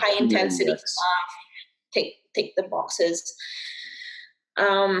 High intensity stuff, tick the boxes.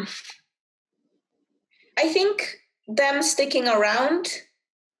 I think them sticking around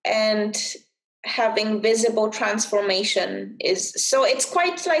and having visible transformation it's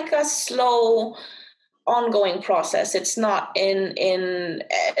quite like a slow ongoing process. It's not in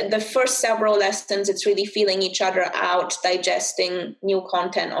the first several lessons. It's really feeling each other out, digesting new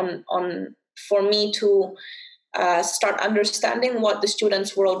content on for me to start understanding what the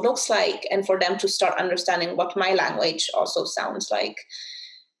student's world looks like, and for them to start understanding what my language also sounds like.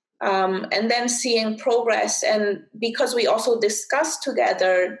 And then seeing progress. And because we also discuss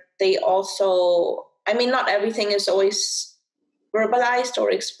together, they also, I mean, not everything is always verbalized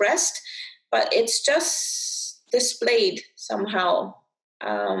or expressed, but it's just displayed somehow.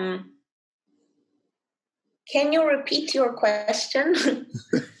 Can you repeat your question?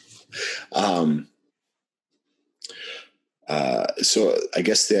 So I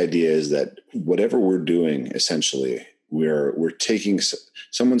guess the idea is that whatever we're doing, essentially, we're taking,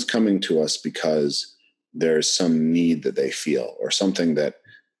 someone's coming to us because there's some need that they feel, or something that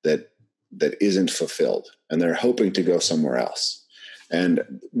isn't fulfilled, and they're hoping to go somewhere else.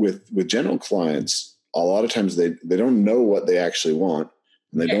 And with general clients, a lot of times they don't know what they actually want,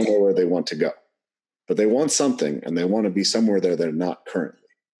 and they don't know where they want to go, but they want something, and they want to be somewhere there they're not currently.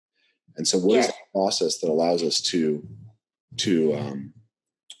 And so what is the process that allows us to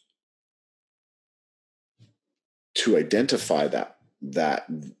identify that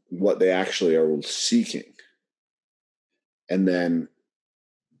what they actually are seeking, and then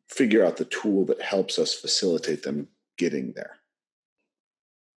figure out the tool that helps us facilitate them getting there?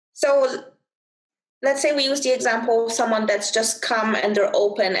 So let's say we use the example of someone that's just come and they're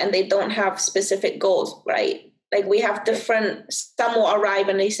open and they don't have specific goals, right? Like we have different, some will arrive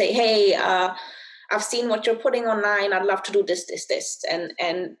and they say, hey, I've seen what you're putting online. I'd love to do this. And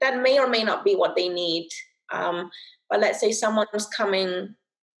that may or may not be what they need. But let's say someone's coming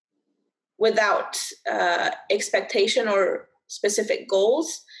without expectation or specific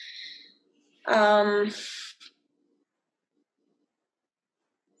goals.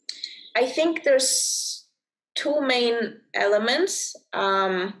 I think there's two main elements,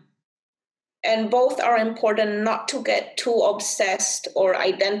 and both are important not to get too obsessed or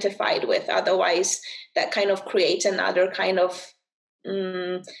identified with. Otherwise, that kind of creates another kind of,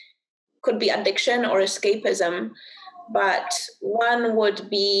 could be addiction or escapism. But one would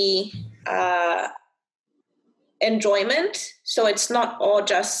be enjoyment. So it's not all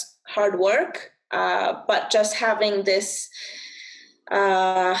just hard work, but just having this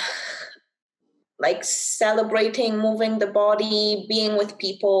like celebrating, moving the body, being with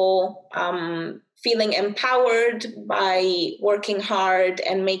people, feeling empowered by working hard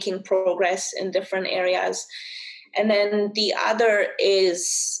and making progress in different areas. And then the other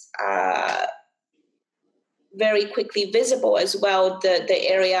is very quickly visible as well, the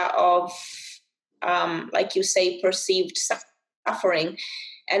area of, like you say, perceived suffering.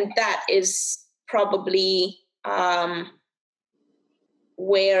 And that is probably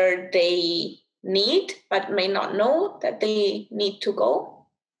where they need, but may not know that they need to go.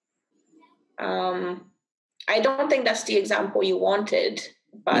 I don't think that's the example you wanted,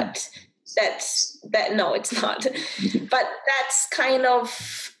 but no, it's not. But that's kind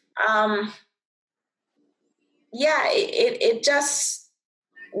of, it just,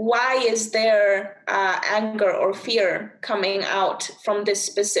 why is there anger or fear coming out from this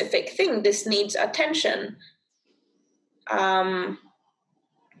specific thing? This needs attention.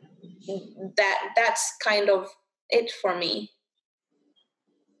 That's kind of it for me,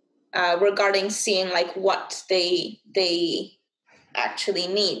 regarding seeing like what they actually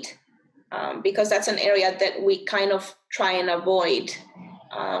need, because that's an area that we kind of try and avoid,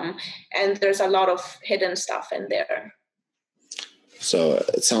 and there's a lot of hidden stuff in there. So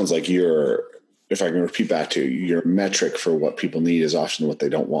it sounds like if I can repeat back to you, your metric for what people need is often what they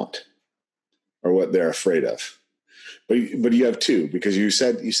don't want or what they're afraid of. But you have two, because you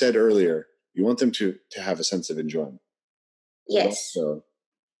said earlier you want them to have a sense of enjoyment. Yes. So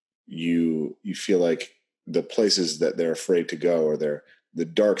you feel like the places that they're afraid to go, or the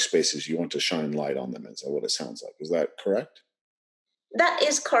dark spaces, you want to shine light on them. Is that what it sounds like? Is that correct? That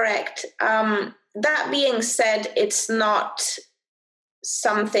is correct. That being said, it's not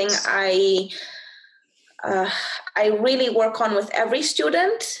something I really work on with every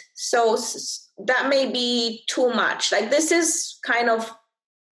student. So that may be too much. Like, this is kind of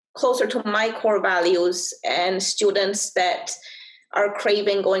closer to my core values, and students that are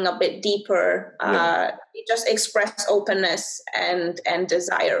craving going a bit deeper, just express openness and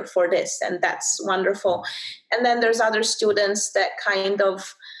desire for this. And that's wonderful. And then there's other students that kind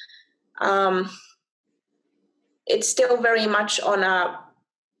of, it's still very much on a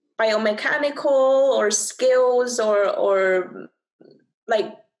biomechanical or skills or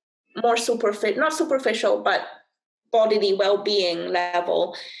like more not superficial, but bodily well-being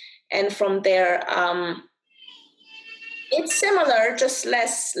level. And from there, it's similar, just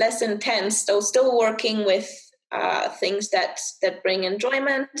less intense. So still working with things that bring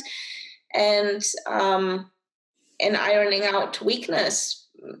enjoyment, and ironing out weakness.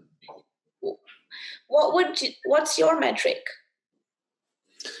 What's your metric?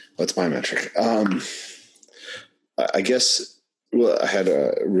 What's my metric? I guess, well, I had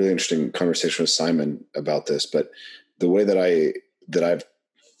a really interesting conversation with Simon about this, but the way that I've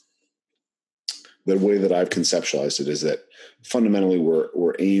conceptualized it is that fundamentally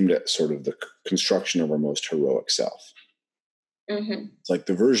we're aimed at sort of the construction of our most heroic self. Mm-hmm. It's like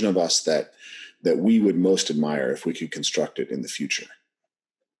the version of us that we would most admire if we could construct it in the future.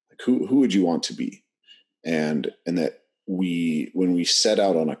 Like who would you want to be? And that when we set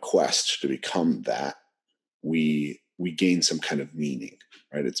out on a quest to become that, we gain some kind of meaning,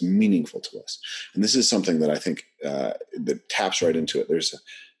 right? It's meaningful to us. And this is something that I think that taps right into it. There's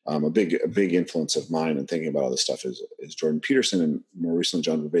a big influence of mine in thinking about all this stuff is Jordan Peterson, and more recently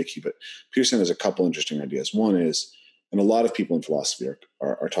John Vervaeke. But Peterson has a couple interesting ideas. One is, and a lot of people in philosophy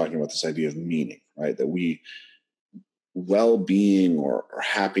are talking about this idea of meaning, right? That well-being or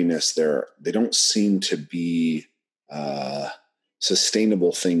happiness, they don't seem to be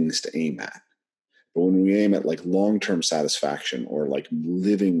sustainable things to aim at. But when we aim at like long-term satisfaction or like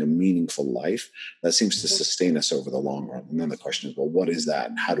living a meaningful life, that seems to sustain us over the long run. And then the question is, well, what is that,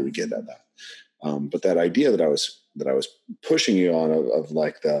 and how do we get at that? But that idea that I was pushing you on of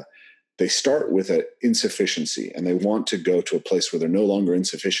like they start with an insufficiency and they want to go to a place where they're no longer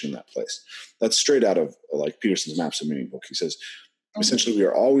insufficient in that place. That's straight out of like Peterson's Maps of Meaning book. He says, essentially, we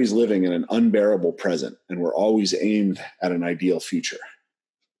are always living in an unbearable present, and we're always aimed at an ideal future.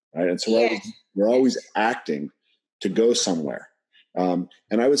 Right. And so we're always acting to go somewhere. And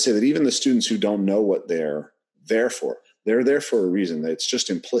I would say that even the students who don't know what they're there for a reason. It's just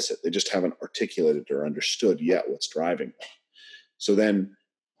implicit. They just haven't articulated or understood yet what's driving them. So then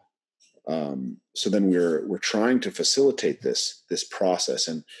we're trying to facilitate this process.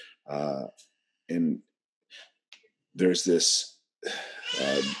 And there's this,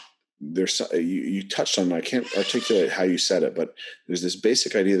 you touched on it. I can't articulate how you said it, but there's this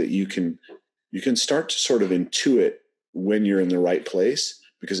basic idea that you can start to sort of intuit when you're in the right place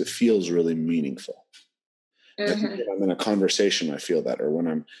because it feels really meaningful. Mm-hmm. I think when I'm in a conversation, I feel that, or when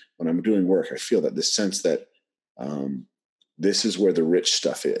I'm doing work, I feel that, this sense that this is where the rich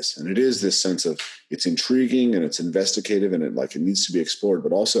stuff is. And it is this sense of it's intriguing and it's investigative and it needs to be explored,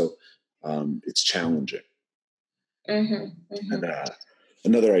 but also it's challenging. Mm-hmm. Mm-hmm. And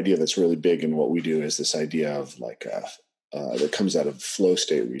another idea that's really big in what we do is this idea of that comes out of flow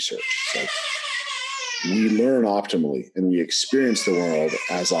state research. Like we learn optimally and we experience the world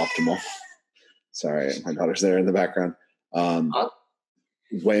as optimal. Sorry, my daughter's there in the background.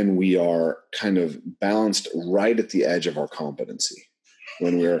 When we are kind of balanced right at the edge of our competency,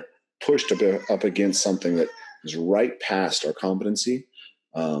 when we're pushed up against something that is right past our competency,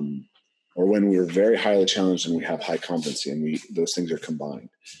 or when we're very highly challenged and we have high competency, and those things are combined.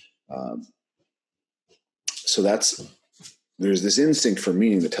 So there's this instinct for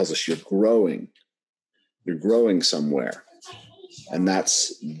meaning that tells us you're growing somewhere, and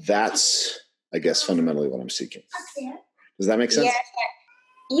that's I guess fundamentally what I'm seeking. Does that make sense?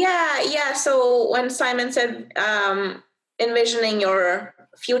 Yeah. So when Simon said envisioning your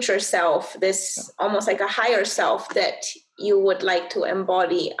future self, this almost like a higher self that you would like to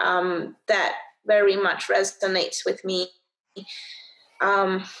embody, that very much resonates with me.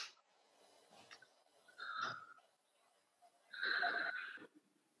 And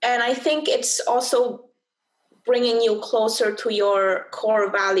I think it's also bringing you closer to your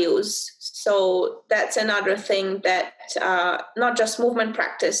core values. So that's another thing that not just movement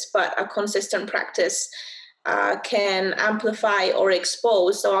practice, but a consistent practice can amplify or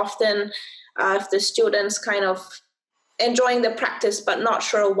expose. So often if the student's kind of enjoying the practice but not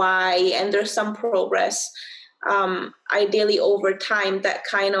sure why, and there's some progress, ideally over time, that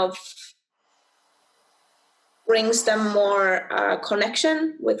kind of brings them more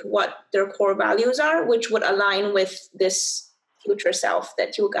connection with what their core values are, which would align with this future self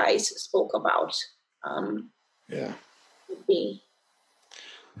that you guys spoke about.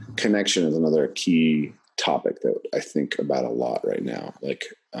 Connection is another key topic that I think about a lot right now. Like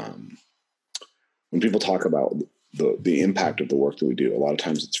when people talk about the impact of the work that we do, a lot of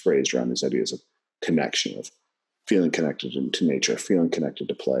times it's phrased around these ideas of connection, of feeling connected to nature, feeling connected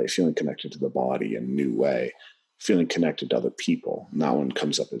to play, feeling connected to the body in a new way, feeling connected to other people. And that one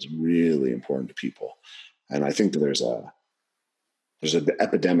comes up as really important to people. And I think that there's an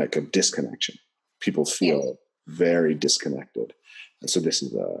epidemic of disconnection. People feel very disconnected. And so this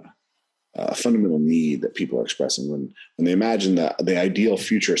is a fundamental need that people are expressing when they imagine the ideal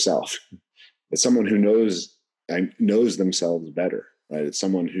future self. It's someone who knows themselves better, right? It's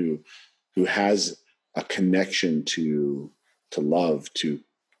someone who has a connection to love, to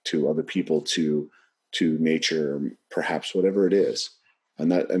other people, to nature, perhaps whatever it is.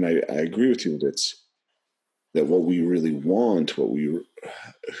 And I agree with you that what we really want, who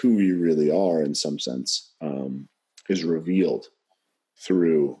we really are in some sense, is revealed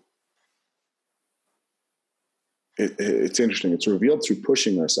through, it's interesting. It's revealed through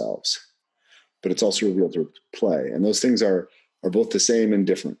pushing ourselves, but it's also revealed through play. And those things are both the same and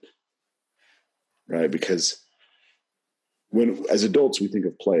different, right? Because as adults, we think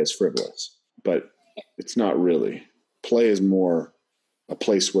of play as frivolous, but it's not really. Play is more a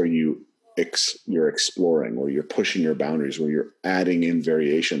place where you're exploring, where you're pushing your boundaries, where you're adding in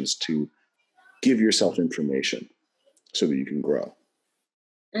variations to give yourself information so that you can grow.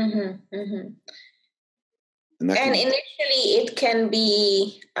 Mm-hmm, mm-hmm. And initially it can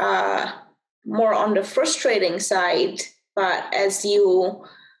be more on the frustrating side, but as you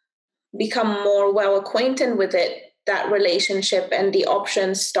become more well acquainted with it, that relationship and the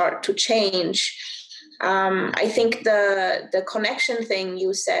options start to change. I think the connection thing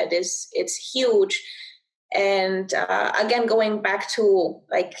you said it's huge. And again, going back to,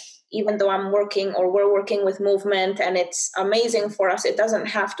 like, even though we're working with movement and it's amazing for us, it doesn't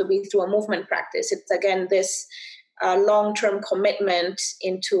have to be through a movement practice. It's, again, this long-term commitment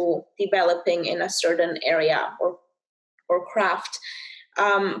into developing in a certain area or craft.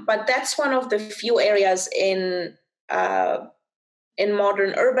 But that's one of the few areas in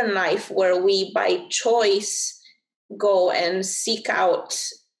modern urban life where we, by choice, go and seek out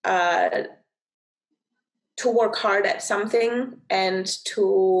to work hard at something and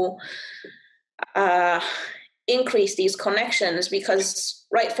to increase these connections. Because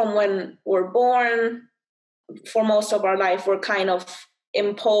right from when we're born, for most of our life, we're kind of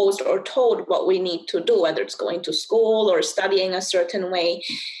imposed or told what we need to do, whether it's going to school or studying a certain way,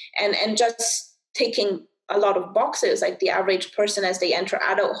 and just taking a lot of boxes. Like the average person, as they enter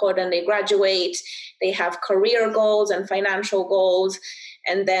adulthood and they graduate, they have career goals and financial goals,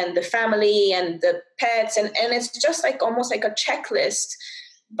 and then the family and the pets, and it's just like almost like a checklist.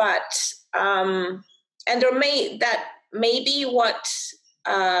 But and that may be what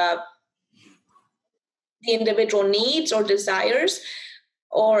the individual needs or desires,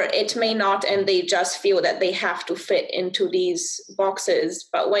 or it may not, and they just feel that they have to fit into these boxes.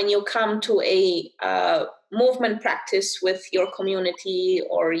 But when you come to a movement practice with your community,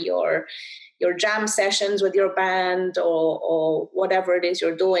 or your jam sessions with your band, or whatever it is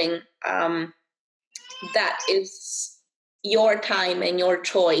you're doing, that is your time and your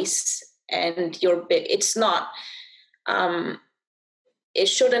choice, and it's not it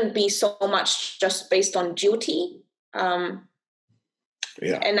shouldn't be so much just based on duty. And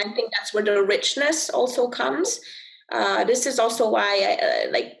I think that's where the richness also comes. This is also why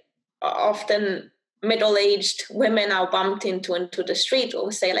I often middle-aged women I'll bumped into the street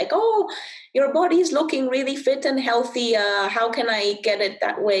will say, like, "Oh, your body's looking really fit and healthy. How can I get it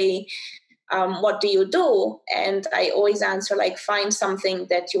that way? What do you do?" And I always answer, like, find something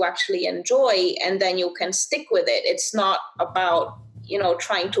that you actually enjoy, and then you can stick with it. It's not about,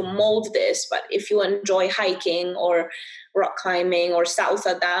 trying to mold this, but if you enjoy hiking or rock climbing or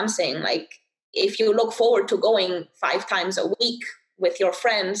salsa dancing, like, if you look forward to going 5 times a week with your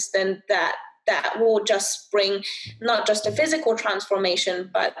friends, then that will just bring not just a physical transformation,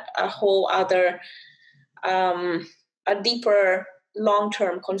 but a whole other, a deeper,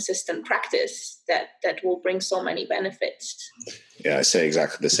 long-term, consistent practice that will bring so many benefits. Yeah, I say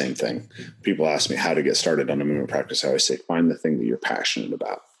exactly the same thing. People ask me how to get started on a movement practice. I always say, find the thing that you're passionate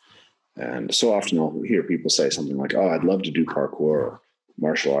about. And so often I'll hear people say something like, "Oh, I'd love to do parkour or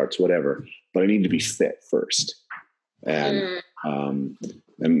martial arts, whatever, but I need to be fit first." And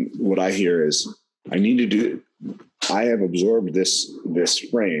what I hear is, I have absorbed this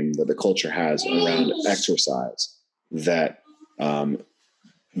frame that the culture has around exercise that I'm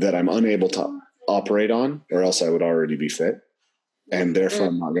unable to operate on, or else I would already be fit. And therefore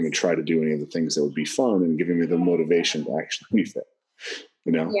I'm not going to try to do any of the things that would be fun and giving me the motivation to actually be fit,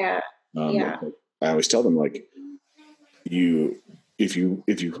 Yeah. I always tell them, like, if you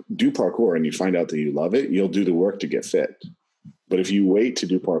do parkour and you find out that you love it, you'll do the work to get fit. But if you wait to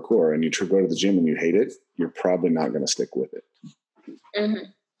do parkour and you go to the gym and you hate it, you're probably not going to stick with it. Mm-hmm.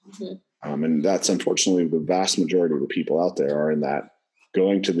 Mm-hmm. And that's, unfortunately, the vast majority of the people out there are in that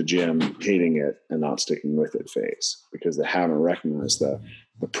going to the gym, hating it, and not sticking with it phase, because they haven't recognized the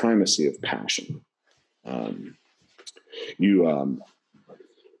primacy of passion.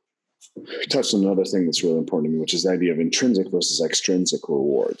 You touched on another thing that's really important to me, which is the idea of intrinsic versus extrinsic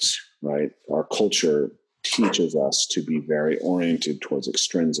rewards, right? Our culture teaches us to be very oriented towards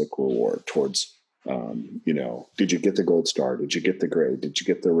extrinsic reward, towards, did you get the gold star? Did you get the grade? Did you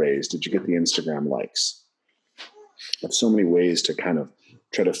get the raise? Did you get the Instagram likes? There's so many ways to kind of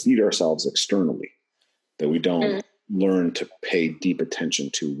try to feed ourselves externally that we don't learn to pay deep attention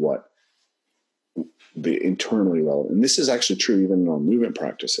to what the internally relevant. And this is actually true even in our movement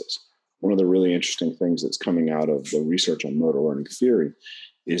practices. One of the really interesting things that's coming out of the research on motor learning theory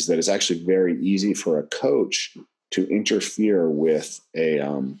is that it's actually very easy for a coach to interfere with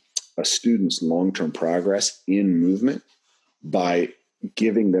a student's long-term progress in movement by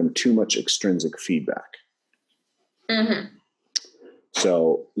giving them too much extrinsic feedback. Mm-hmm.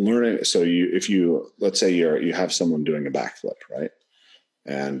 So let's say you have someone doing a backflip, right?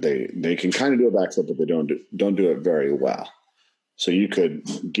 And they can kind of do a backflip, but they don't do it very well. So you could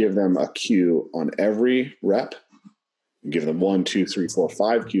give them a cue on every rep, give them 1, 2, 3, 4,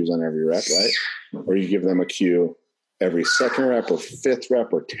 5 cues on every rep, right? Or you give them a cue every second rep or 5th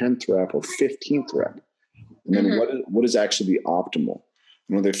rep or 10th rep or 15th rep. And then what is actually the optimal?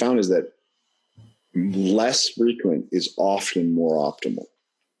 And what they found is that less frequent is often more optimal,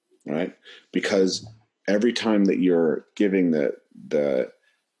 right? Because every time that you're giving the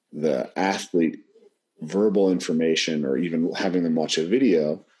athlete verbal information or even having them watch a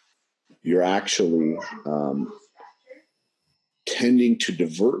video, you're actually tending to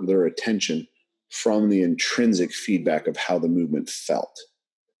divert their attention from the intrinsic feedback of how the movement felt.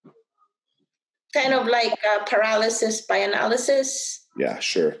 Kind of like paralysis by analysis. Yeah,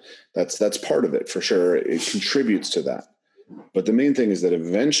 sure. That's part of it for sure. It contributes to that. But the main thing is that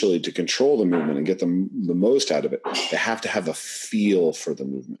eventually to control the movement and get the most out of it, they have to have a feel for the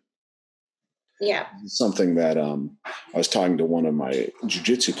movement. Yeah. Something that I was talking to one of my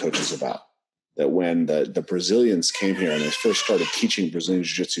jiu-jitsu coaches about, that when the Brazilians came here and they first started teaching Brazilian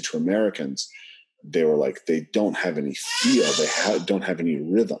jiu-jitsu to Americans, they were like, they don't have any feel. They don't have any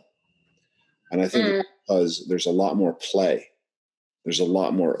rhythm. And I think because there's a lot more play, there's a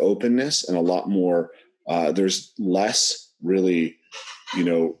lot more openness and a lot more, there's less really,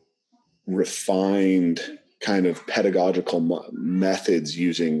 refined kind of pedagogical methods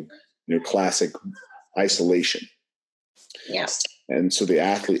using, classic isolation. Yes. And so the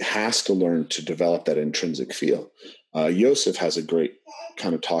athlete has to learn to develop that intrinsic feel. Joseph has a great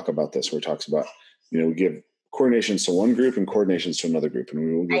kind of talk about this where he talks about, we give coordinations to one group and coordinations to another group. And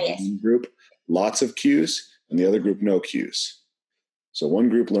we will give one group lots of cues and the other group no cues. So one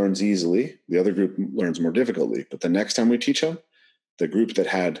group learns easily, the other group learns more difficultly. But the next time we teach them, the group that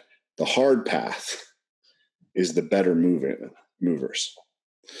had the hard path is the better movers.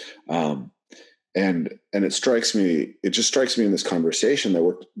 And it just strikes me in this conversation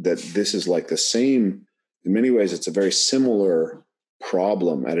that this is like the same, in many ways, it's a very similar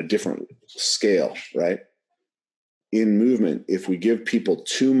problem at a different scale, right? In movement, if we give people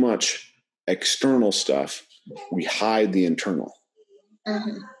too much external stuff, we hide the internal.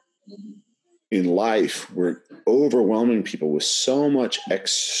 Mm-hmm. In life, we're overwhelming people with so much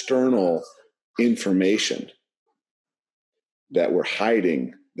external information that we're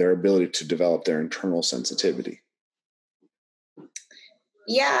hiding their ability to develop their internal sensitivity.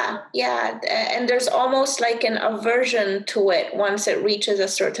 Yeah. And there's almost like an aversion to it once it reaches a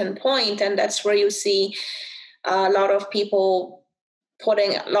certain point. And that's where you see a lot of people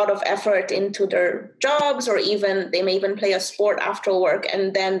putting a lot of effort into their jobs, or even they may even play a sport after work,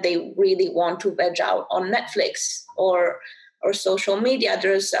 and then they really want to veg out on Netflix or social media.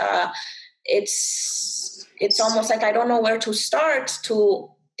 There's it's almost like I don't know where to start to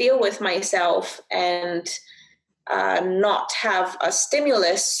deal with myself and not have a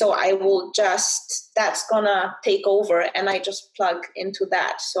stimulus. So I will that's gonna take over, and I just plug into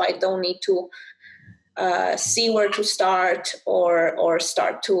that. So I don't need to see where to start or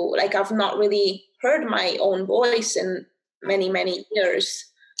start to, like, I've not really heard my own voice in many, many years.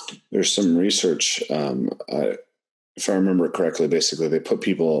 There's some research, if I remember correctly, basically they put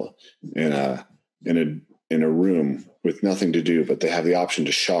people in a room with nothing to do, but they have the option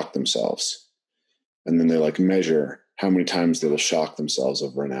to shock themselves. And then they measure how many times they will shock themselves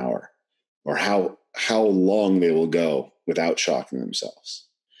over an hour, or how long they will go without shocking themselves.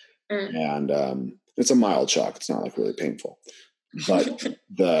 And it's a mild shock. It's not really painful, but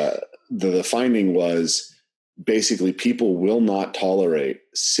the finding was basically people will not tolerate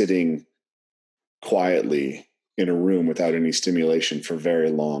sitting quietly in a room without any stimulation for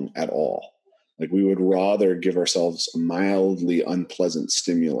very long at all. We would rather give ourselves a mildly unpleasant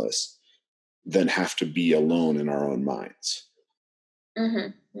stimulus than have to be alone in our own minds.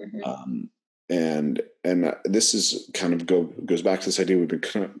 Mm-hmm. Mm-hmm. And this is kind of goes back to this idea we've been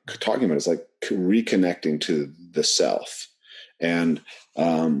kind of talking about. It's like reconnecting to the self, and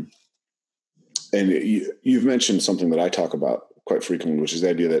you've mentioned something that I talk about quite frequently, which is the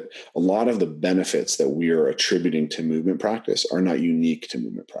idea that a lot of the benefits that we are attributing to movement practice are not unique to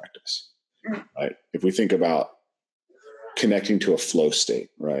movement practice. Right? If we think about connecting to a flow state,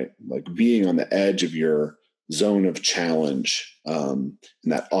 right, like being on the edge of your zone of challenge, and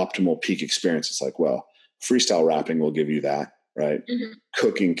that optimal peak experience, it's like, well, freestyle rapping will give you that, right? Mm-hmm.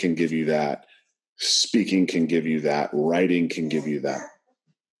 Cooking can give you that. Speaking can give you that. Writing can give you that.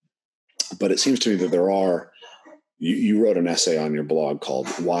 But it seems to me that there are, you wrote an essay on your blog called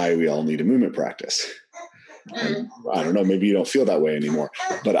Why We All Need a Movement Practice. And I don't know, maybe you don't feel that way anymore,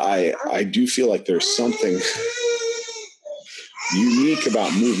 but I do feel like there's something unique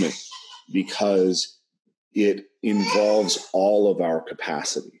about movement because it involves all of our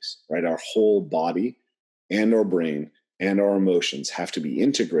capacities, right? Our whole body and our brain and our emotions have to be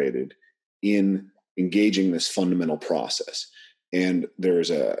integrated in engaging this fundamental process. And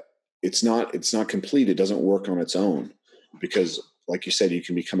it's not complete. It doesn't work on its own because, like you said, you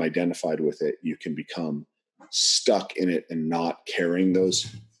can become identified with it. You can become stuck in it and not carrying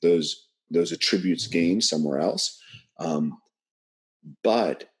those attributes gained somewhere else.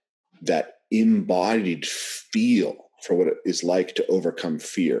 But that embodied feel for what it is like to overcome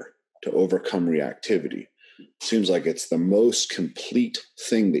fear, to overcome reactivity, seems like it's the most complete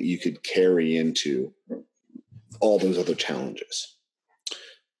thing that you could carry into all those other challenges.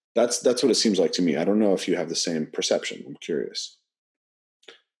 That's what it seems like to me. I don't know if you have the same perception. I'm curious.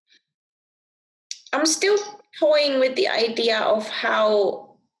 I'm still toying with the idea of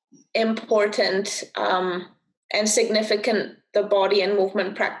how important and significant the body and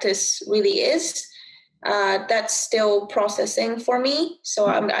movement practice really is. That's still processing for me. So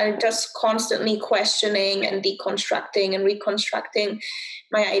I'm just constantly questioning and deconstructing and reconstructing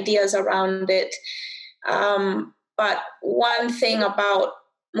my ideas around it. But one thing about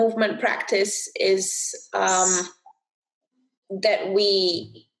movement practice is that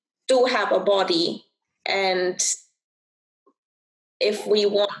we do have a body, and if we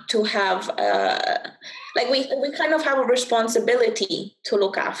want to have we kind of have a responsibility to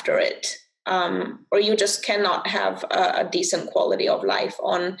look after it, or you just cannot have a decent quality of life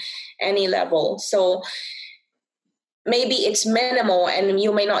on any level. So maybe it's minimal and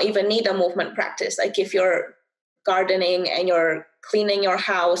you may not even need a movement practice. Like if you're gardening and you're cleaning your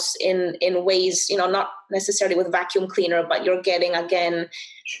house in ways, not necessarily with vacuum cleaner, but you're getting, again,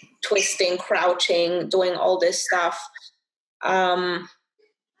 twisting, crouching, doing all this stuff.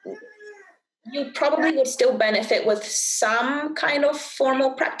 You probably would still benefit with some kind of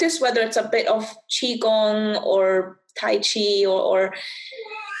formal practice, whether it's a bit of Qigong or Tai Chi or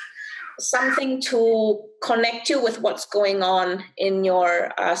something to connect you with what's going on in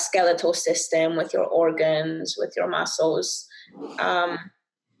your skeletal system, with your organs, with your muscles.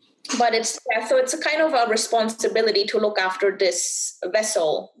 But it's a kind of a responsibility to look after this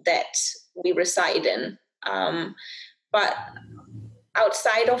vessel that we reside in. But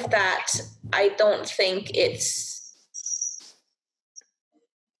outside of that, I don't think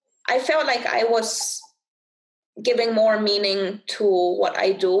I felt like I was giving more meaning to what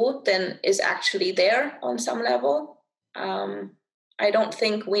I do than is actually there on some level. I don't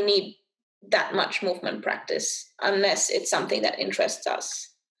think we need that much movement practice unless it's something that interests us.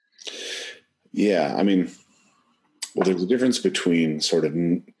 Yeah, I mean, well, there's a difference between sort of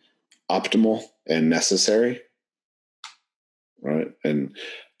optimal and necessary, right? And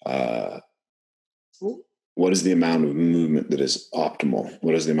what is the amount of movement that is optimal?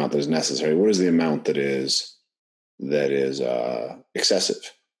 What is the amount that is necessary? What is the amount that is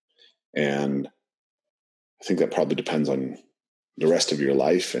excessive? And I think that probably depends on the rest of your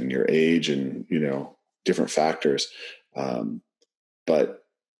life and your age and, different factors. But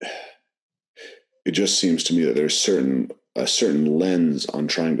it just seems to me that there's a certain lens on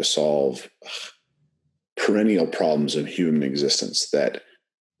trying to solve perennial problems of human existence, that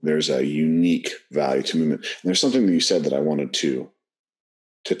there's a unique value to movement. And there's something that you said that I wanted to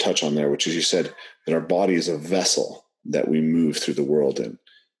touch on there, which is you said that our body is a vessel that we move through the world in.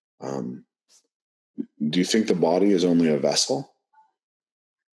 Do you think the body is only a vessel?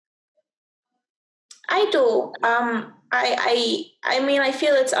 I do. I mean, I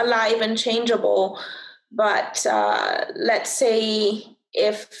feel it's alive and changeable, but let's say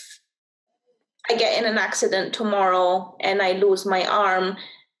if I get in an accident tomorrow and I lose my arm,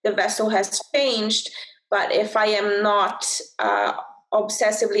 the vessel has changed. But if I am not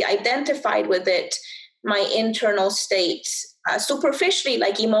obsessively identified with it, my internal state. Superficially,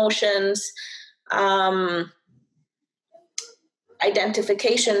 like emotions,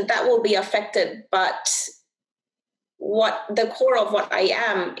 identification, that will be affected, but what the core of what I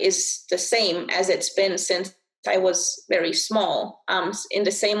am is the same as it's been since I was very small. In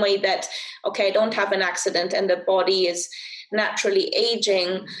the same way that, okay, I don't have an accident and the body is naturally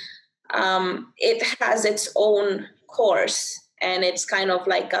aging, it has its own course, and it's kind of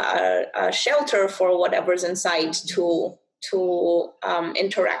like a shelter for whatever's inside to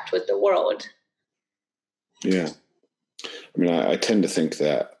interact with the world. Yeah. I mean, I tend to think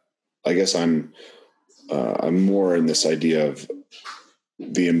that, I guess I'm more in this idea of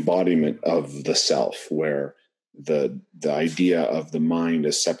the embodiment of the self, where the idea of the mind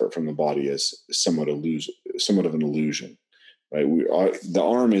as separate from the body is somewhat of an illusion, right? The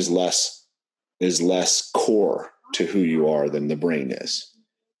arm is less core to who you are than the brain is.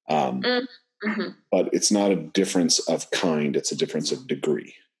 But it's not a difference of kind, it's a difference of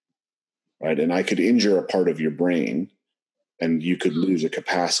degree, right? And I could injure a part of your brain and you could lose a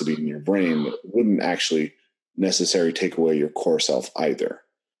capacity in your brain that wouldn't actually necessarily take away your core self either.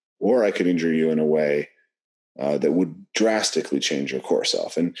 Or I could injure you in a way that would drastically change your core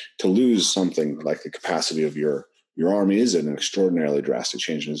self. And to lose something like the capacity of your arm is an extraordinarily drastic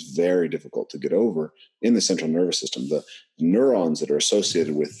change, and is very difficult to get over in the central nervous system. The neurons that are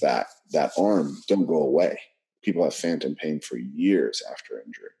associated with that arm don't go away. People have phantom pain for years after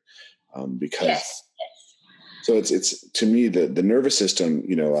injury because. Yes. So it's to me the nervous system.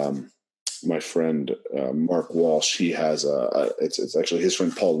 My friend Mark Walsh, he has it's actually his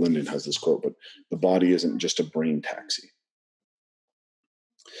friend Paul Linden has this quote, but the body isn't just a brain taxi,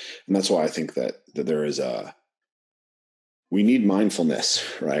 and that's why I think that there is we need mindfulness,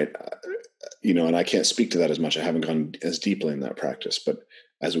 right? And I can't speak to that as much. I haven't gone as deeply in that practice, but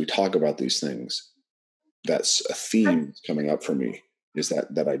as we talk about these things, that's a theme coming up for me, is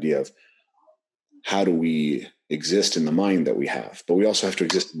that idea of how do we exist in the mind that we have, but we also have to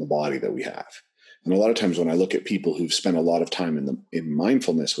exist in the body that we have. And a lot of times when I look at people who've spent a lot of time in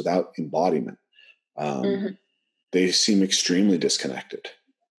mindfulness without embodiment, they seem extremely disconnected.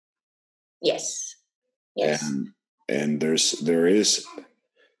 Yes. And there is,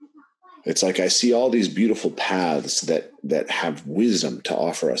 it's like I see all these beautiful paths that have wisdom to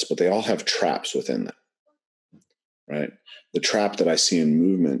offer us, but they all have traps within them, right? The trap that I see in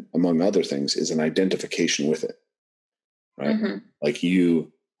movement, among other things, is an identification with it, right? Like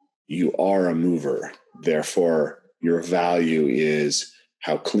you are a mover, therefore your value is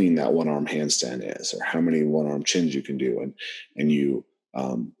how clean that one-arm handstand is, or how many one-arm chins you can do, and you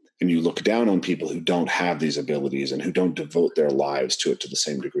look down on people who don't have these abilities and who don't devote their lives to it to the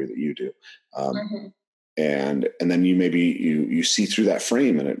same degree that you do. And then you see through that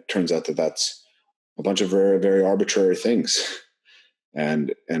frame, and it turns out that that's a bunch of very, very arbitrary things.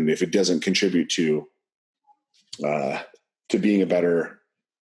 And if it doesn't contribute to being a better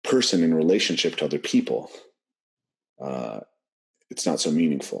person in relationship to other people, it's not so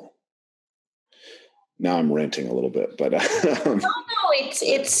meaningful. Now I'm ranting a little bit, but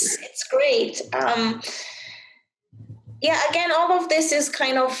it's great. Again, all of this is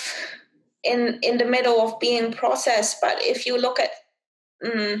kind of in the middle of being processed. But if you look at,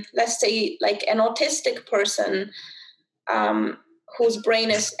 let's say, like an autistic person whose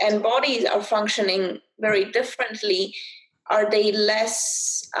brain and bodies are functioning very differently, are they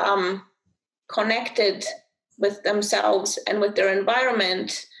less connected with themselves and with their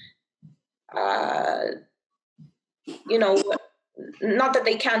environment? Not that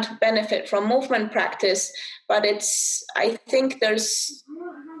they can't benefit from movement practice, but I think there's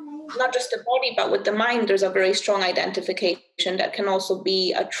not just the body, but with the mind, there's a very strong identification that can also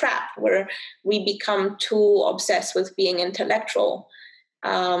be a trap where we become too obsessed with being intellectual.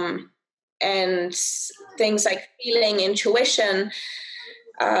 And things like feeling, intuition,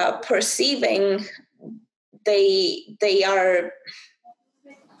 perceiving, they're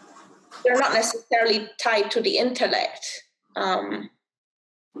not necessarily tied to the intellect.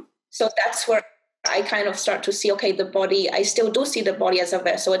 So that's where I kind of start to see, okay, the body, I still do see the body as a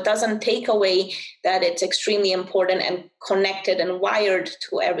vessel. It doesn't take away that it's extremely important and connected and wired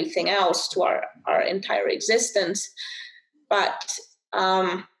to everything else, to our entire existence. But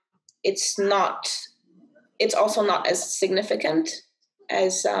it's also not as significant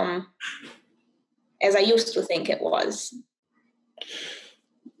as I used to think it was.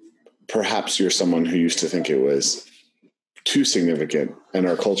 Perhaps you're someone who used to think it was too significant, and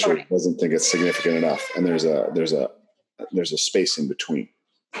our culture doesn't think it's significant enough. And there's a space in between.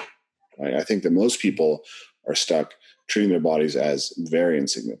 Right? I think that most people are stuck treating their bodies as very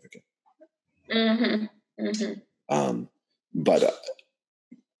insignificant. Mm-hmm. Mm-hmm. But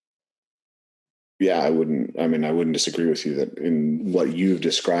yeah, I wouldn't disagree with you that in what you've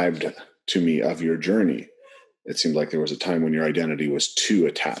described to me of your journey, it seemed like there was a time when your identity was too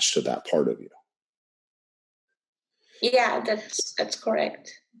attached to that part of you. Yeah, that's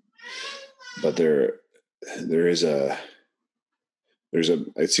correct. But it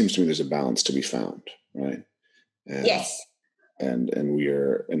seems to me there's a balance to be found, right? And, yes. And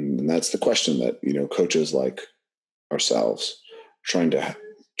that's the question that, coaches like ourselves trying to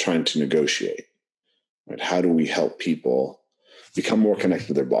negotiate, right? How do we help people become more connected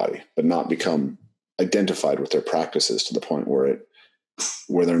to their body, but not become identified with their practices to the point where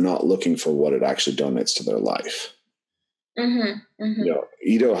they're not looking for what it actually donates to their life? Mm-hmm. Mm-hmm.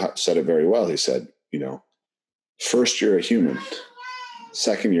 Ido said it very well. He said, first you're a human,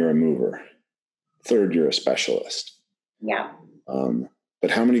 second you're a mover, third you're a specialist. Yeah. But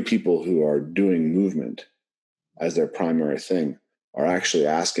how many people who are doing movement as their primary thing are actually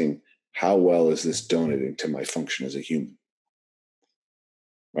asking, how well is this donating to my function as a human?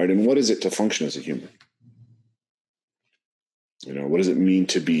 Right? And what is it to function as a human? What does it mean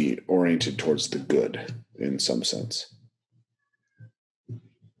to be oriented towards the good in some sense?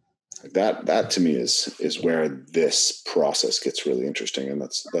 That to me is where this process gets really interesting. And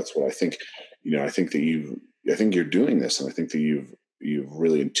that's what I think, I think you're doing this, and I think that you've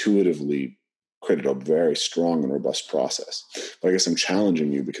really intuitively created a very strong and robust process. But I guess I'm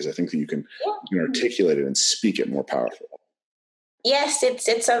challenging you because I think that you can articulate it and speak it more powerfully. Yes,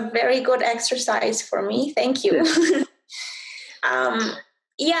 it's a very good exercise for me. Thank you. And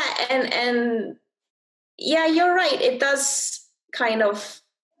yeah, you're right. It does kind of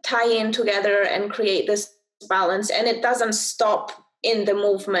tie in together and create this balance, and it doesn't stop in the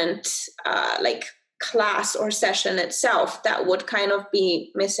movement, like class or session itself. That would kind of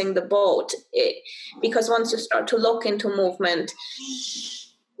be missing the boat, because once you start to look into movement,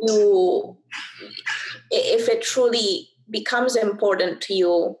 if it truly becomes important to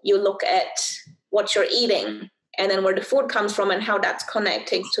you, you look at what you're eating, and then where the food comes from and how that's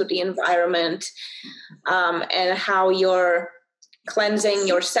connecting to the environment, and how you're cleansing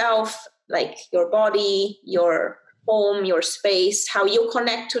yourself, like your body, your home, your space, how you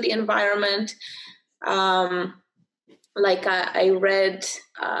connect to the environment. Like I read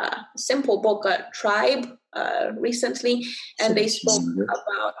a simple book, Tribe, recently, and they spoke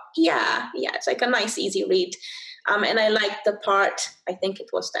about, it's like a nice, easy read. And I liked the part, I think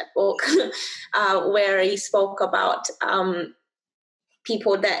it was that book, where he spoke about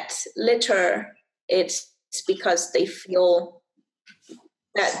people that litter, it's because they feel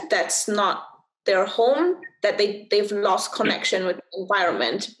that that's not their home, that they've lost connection with the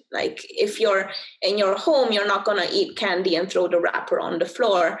environment. Like if you're in your home, you're not going to eat candy and throw the wrapper on the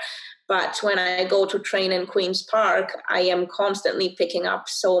floor. But when I go to train in Queen's Park, I am constantly picking up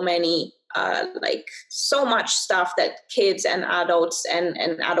so much stuff that kids and adults and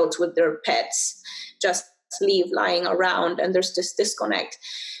adults with their pets just leave lying around, and there's this disconnect.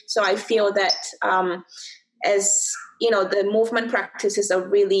 So I feel that as the movement practice is a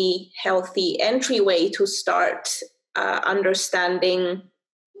really healthy entryway to start understanding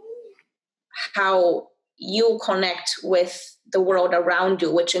how you connect with the world around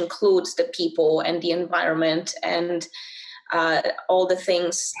you, which includes the people and the environment and all the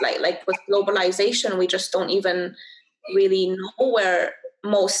things. Like with globalization, we just don't even really know where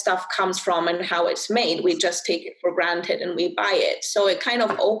most stuff comes from and how it's made. We just take it for granted and we buy it. So it kind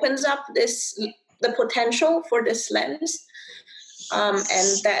of opens up the potential for this lens, and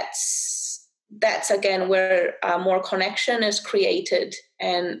that's again where more connection is created,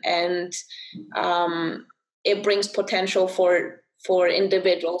 and it brings potential for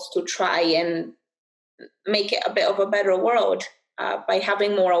individuals to try and make it a bit of a better world by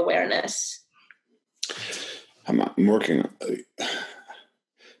having more awareness. I'm working.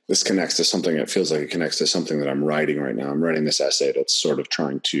 This connects to something. It feels like it connects to something that I'm writing right now. I'm writing this essay that's sort of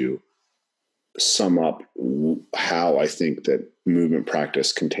trying to sum up how I think that movement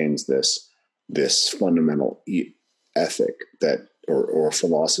practice contains this fundamental ethic that or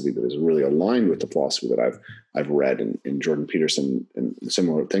philosophy that is really aligned with the philosophy that I've read in Jordan Peterson and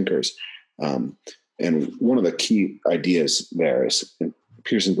similar thinkers. And one of the key ideas there is in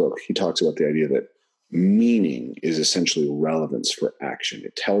Peterson's book, he talks about the idea that meaning is essentially relevance for action.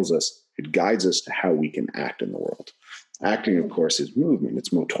 It guides us to how we can act in the world. Acting, of course, is movement. It's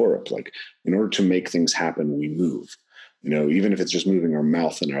motoric. Like in order to make things happen, we move. Even if it's just moving our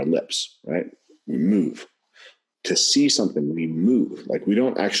mouth and our lips, right? We move. To see something, we move. Like we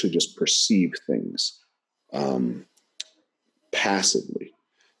don't actually just perceive things passively.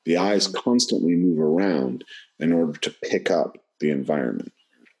 The eyes constantly move around in order to pick up the environment.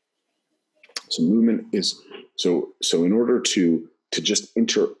 So movement is so in order to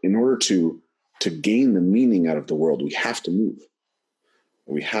gain the meaning out of the world, we have to move.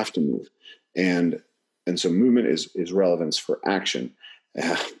 We have to move. And so movement is relevance for action.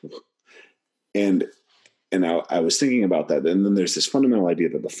 And I was thinking about that. And then there's this fundamental idea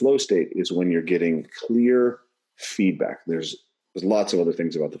that the flow state is when you're getting clear feedback. There's lots of other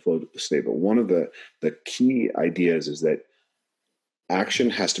things about the flow state, but one of the key ideas is that action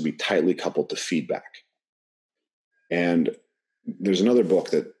has to be tightly coupled to feedback. And there's another book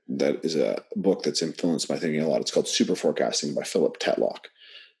that is a book that's influenced my thinking a lot. It's called Super Forecasting by Philip Tetlock.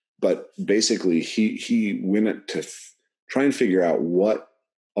 But basically, he went to try and figure out what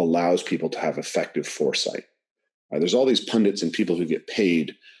allows people to have effective foresight. There's all these pundits and people who get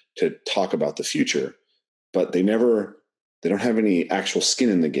paid to talk about the future, but they don't have any actual skin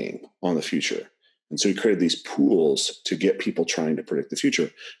in the game on the future. And so he created these pools to get people trying to predict the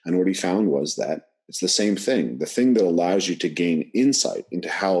future. And what he found was that it's the same thing. The thing that allows you to gain insight into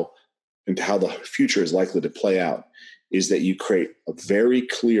how the future is likely to play out is that you create a very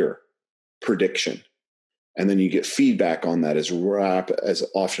clear prediction. And then you get feedback on that as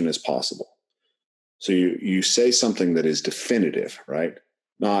often as possible. So you say something that is definitive, right?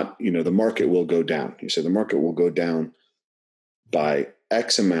 Not, the market will go down. You say the market will go down by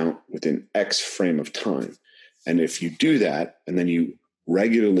X amount within X frame of time. And if you do that, and then you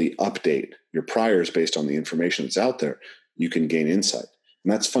regularly update your priors based on the information that's out there, you can gain insight.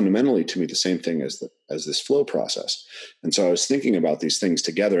 And that's fundamentally, to me, the same thing as this flow process. And so I was thinking about these things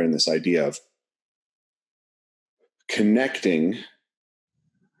together in this idea of connecting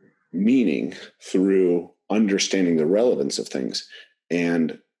meaning through understanding the relevance of things.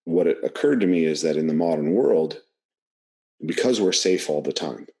 And what it occurred to me is that in the modern world, because we're safe all the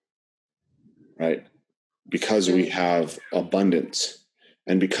time, right? Because we have abundance,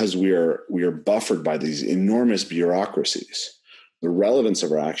 and because we are buffered by these enormous bureaucracies, the relevance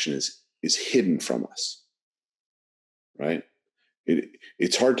of our action is hidden from us, right?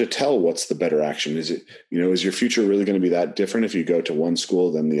 It's hard to tell what's the better action. Is it, is your future really going to be that different if you go to one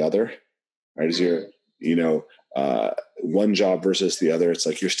school than the other? Right? Is your, one job versus the other? It's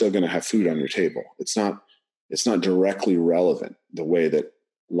like you're still going to have food on your table. It's not directly relevant the way that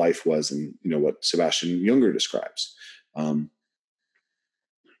life was, and what Sebastian Junger describes.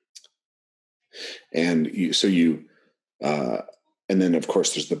 And then of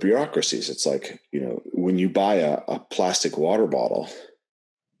course there's the bureaucracies. It's like, when you buy a plastic water bottle,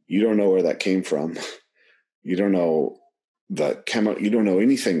 you don't know where that came from. You don't know you don't know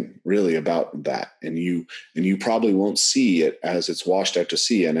anything really about that. And you probably won't see it as it's washed out to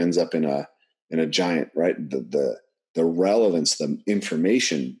sea and ends up in a giant, right? The relevance, the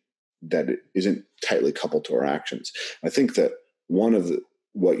information that isn't tightly coupled to our actions. I think that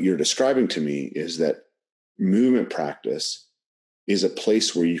what you're describing to me is that movement practice is a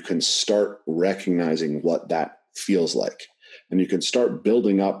place where you can start recognizing what that feels like. And you can start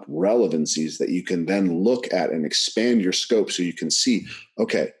building up relevancies that you can then look at and expand your scope so you can see,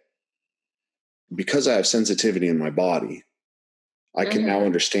 okay, because I have sensitivity in my body, I can now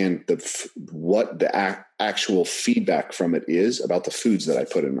understand what the actual feedback from it is about the foods that I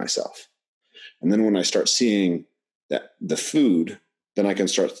put in myself. And then when I start seeing that the food, then I can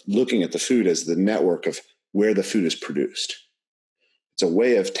start looking at the food as the network of where the food is produced. It's a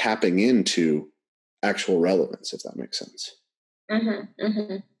way of tapping into actual relevance, if that makes sense. Mm-hmm,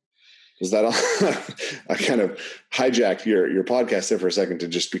 mm-hmm. Is that all? I kind of hijacked your podcast there for a second,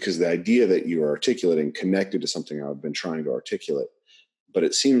 just because the idea that you are articulating connected to something I've been trying to articulate. But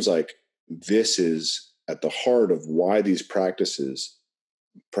it seems like this is at the heart of why these practices,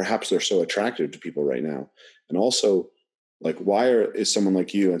 perhaps they're so attractive to people right now. And also, like, is someone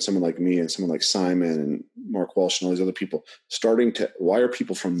like you and someone like me and someone like Simon and Mark Walsh and all these other people why are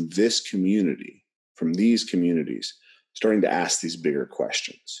people from this community, from these communities, starting to ask these bigger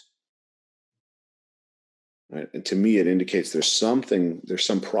questions? Right? And to me, it indicates there's some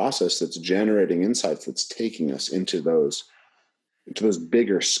process that's generating insights that's taking us into those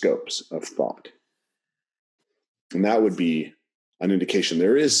bigger scopes of thought. And that would be an indication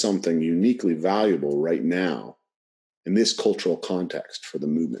there is something uniquely valuable right now in this cultural context for the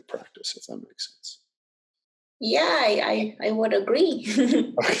movement practice, if that makes sense. Yeah, I would agree.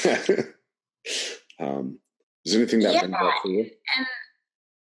 Okay. Is there anything that brings up for you?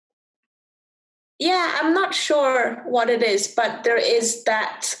 Yeah, I'm not sure what it is, but there is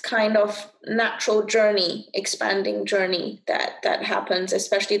that kind of natural journey, expanding journey that happens,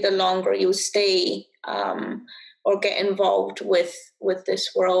 especially the longer you stay or get involved with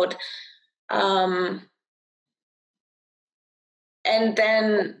this world. And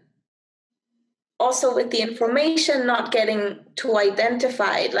then also with the information not getting too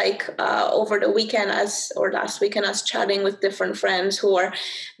identified, like over the weekend last weekend, I was chatting with different friends who are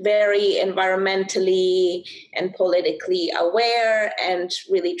very environmentally and politically aware and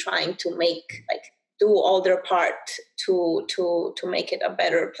really trying to do all their part to make it a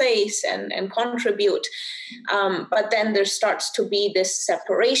better place and contribute. But then there starts to be this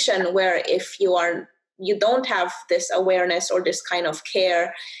separation where if you don't have this awareness or this kind of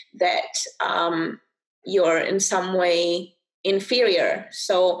care, that you're in some way inferior.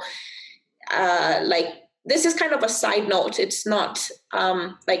 So this is kind of a side note. It's not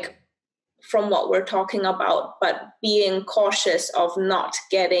from what we're talking about, but being cautious of not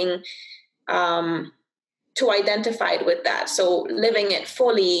getting too identified with that. So living it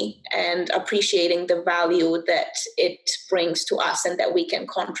fully and appreciating the value that it brings to us and that we can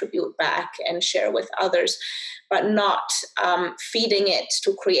contribute back and share with others, but not feeding it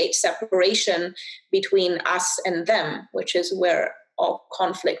to create separation between us and them, which is where all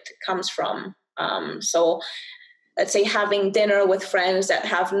conflict comes from. So let's say having dinner with friends that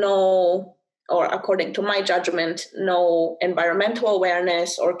have or according to my judgment, no environmental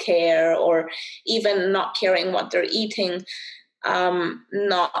awareness or care, or even not caring what they're eating,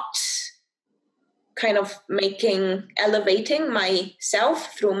 not kind of elevating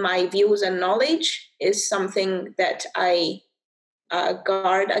myself through my views and knowledge is something that I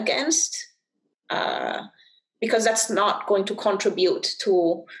guard against, because that's not going to contribute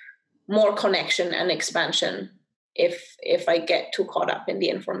to more connection and expansion if I get too caught up in the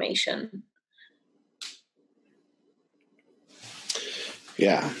information.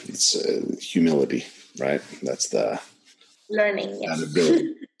 Yeah, it's humility, right? That's the learning. Yes. That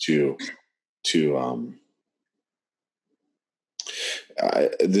ability to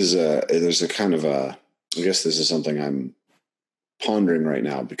there's a kind of I guess this is something I'm pondering right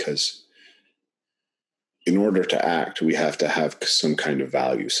now, because in order to act, we have to have some kind of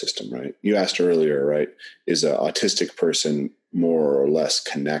value system, right? You asked earlier, right? Is an autistic person more or less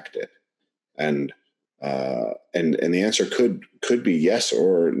connected? And the answer could be yes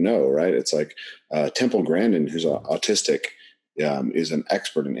or no, right? It's like Temple Grandin, who's autistic, is an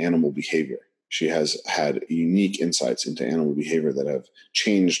expert in animal behavior. She has had unique insights into animal behavior that have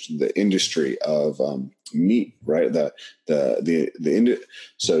changed the industry of meat, right?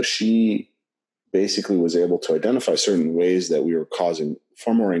 So she basically was able to identify certain ways that we were causing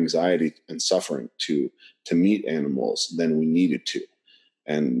far more anxiety and suffering to meat animals than we needed to.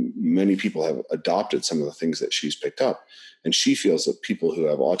 And many people have adopted some of the things that she's picked up. And she feels that people who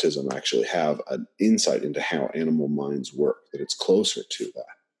have autism actually have an insight into how animal minds work, that it's closer to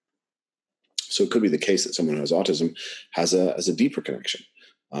that. So it could be the case that someone who has autism has a deeper connection.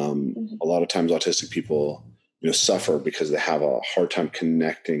 A lot of times autistic people, suffer because they have a hard time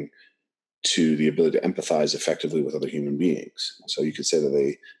connecting to the ability to empathize effectively with other human beings. So you could say that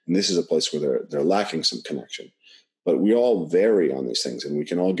and this is a place where they're lacking some connection. But we all vary on these things, and we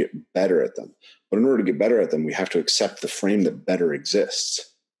can all get better at them. But in order to get better at them, we have to accept the frame that better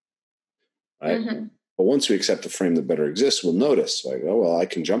exists, right? Mm-hmm. But once we accept the frame that better exists, we'll notice, like, oh, well, I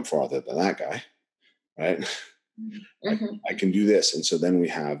can jump farther than that guy, right? Mm-hmm. I can do this. And so then we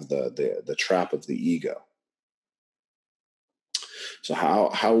have the trap of the ego. So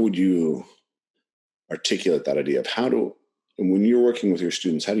how would you articulate that idea of and when you're working with your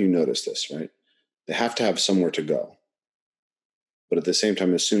students, how do you notice this, right? They have to have somewhere to go. But at the same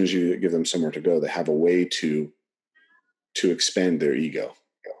time, as soon as you give them somewhere to go, they have a way to expand their ego.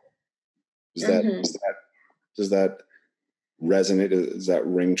 Does that resonate? Does that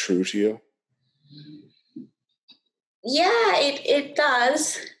ring true to you? Yeah, it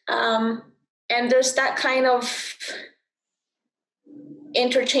does. And there's that kind of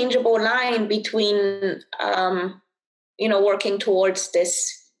interchangeable line between, working towards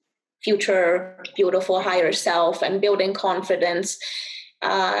this future beautiful higher self and building confidence,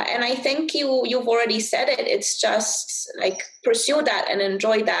 and I think you've already said it. It's just like pursue that and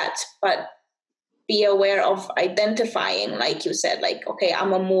enjoy that, but be aware of identifying, like you said, like, okay,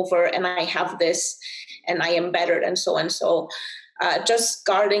 I'm a mover and I have this and I am better and so and so. Just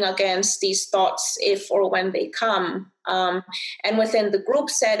guarding against these thoughts if or when they come, and within the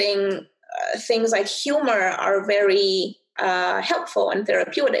group setting, things like humor are very helpful and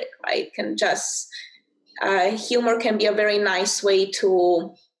therapeutic, right? Humor can be a very nice way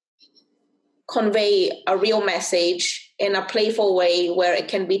to convey a real message in a playful way where it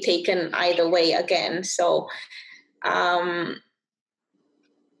can be taken either way again. So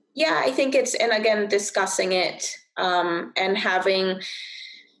Yeah, I think and again, discussing it and having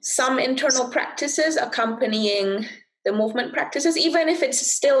some internal practices accompanying the movement practices, even if it's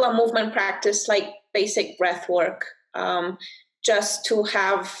still a movement practice like basic breath work, just to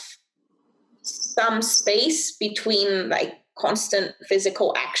have some space between like constant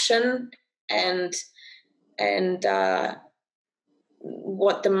physical action and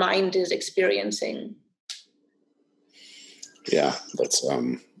what the mind is experiencing. Yeah, that's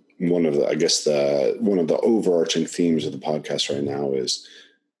one of the overarching themes of the podcast right now is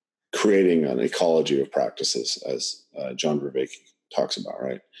creating an ecology of practices, as John Vervaeke talks about,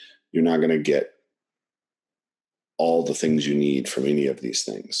 right? You're not going to get all the things you need from any of these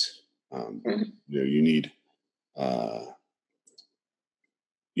things. You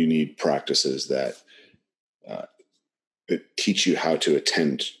need practices that teach you how to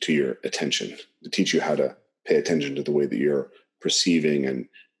attend to your attention, to teach you how to pay attention to the way that you're perceiving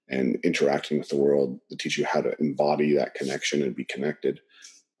and interacting with the world, that teach you how to embody that connection and be connected,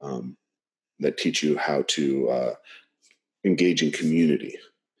 that teach you how to engage in community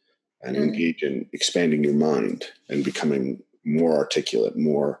and engage in expanding your mind and becoming more articulate,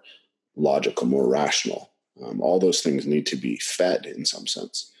 more logical, more rational. All those things need to be fed in some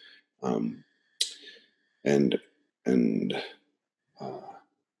sense. And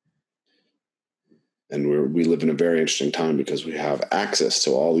we live in a very interesting time because we have access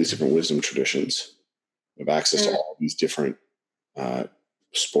to all these different wisdom traditions. We have access to all these different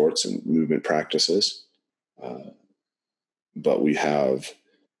sports and movement practices. But we have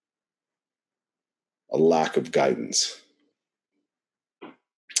a lack of guidance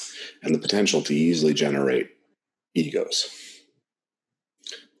and the potential to easily generate egos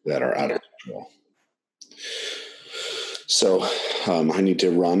that are out of control. So I need to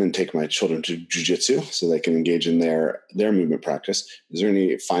run and take my children to jiu-jitsu so they can engage in their movement practice. Is there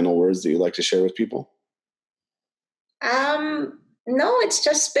any final words that you'd like to share with people? No, it's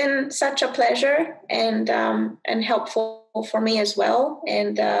just been such a pleasure and helpful for me as well.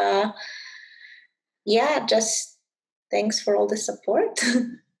 And just thanks for all the support.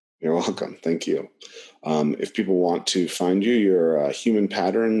 You're welcome. Thank you. If people want to find you, you're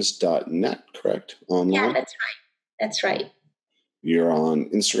humanpatterns.net, correct? Online? Yeah, that's right. That's right. You're on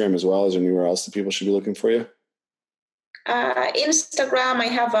Instagram as well. Is there anywhere else that people should be looking for you? Instagram, I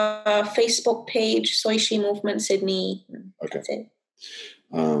have a Facebook page, Soishi Movement Sydney. Okay. That's it.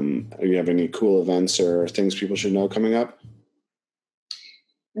 Do you have any cool events or things people should know coming up?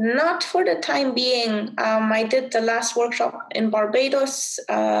 Not for the time being. I did the last workshop in Barbados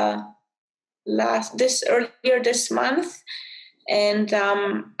earlier this month. And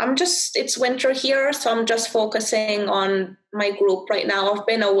it's winter here, so I'm just focusing on my group right now. I've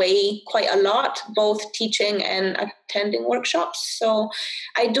been away quite a lot, both teaching and attending workshops. So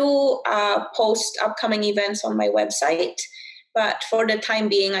I do post upcoming events on my website. But for the time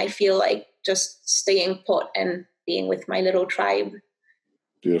being, I feel like just staying put and being with my little tribe.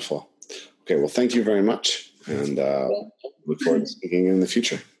 Beautiful. Okay, well, thank you very much. And look forward to speaking in the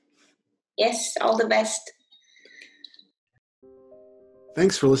future. Yes, all the best.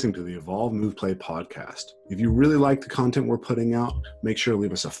 Thanks for listening to the Evolve, Move, Play podcast. If you really like the content we're putting out, make sure to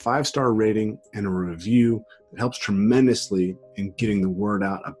leave us a 5-star rating and a review. It helps tremendously in getting the word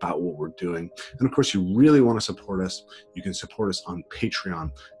out about what we're doing. And of course, you really want to support us, you can support us on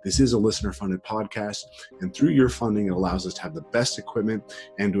Patreon. This is a listener-funded podcast, and through your funding, it allows us to have the best equipment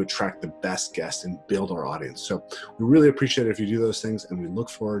and to attract the best guests and build our audience. So we really appreciate it if you do those things, and we look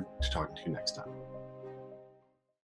forward to talking to you next time.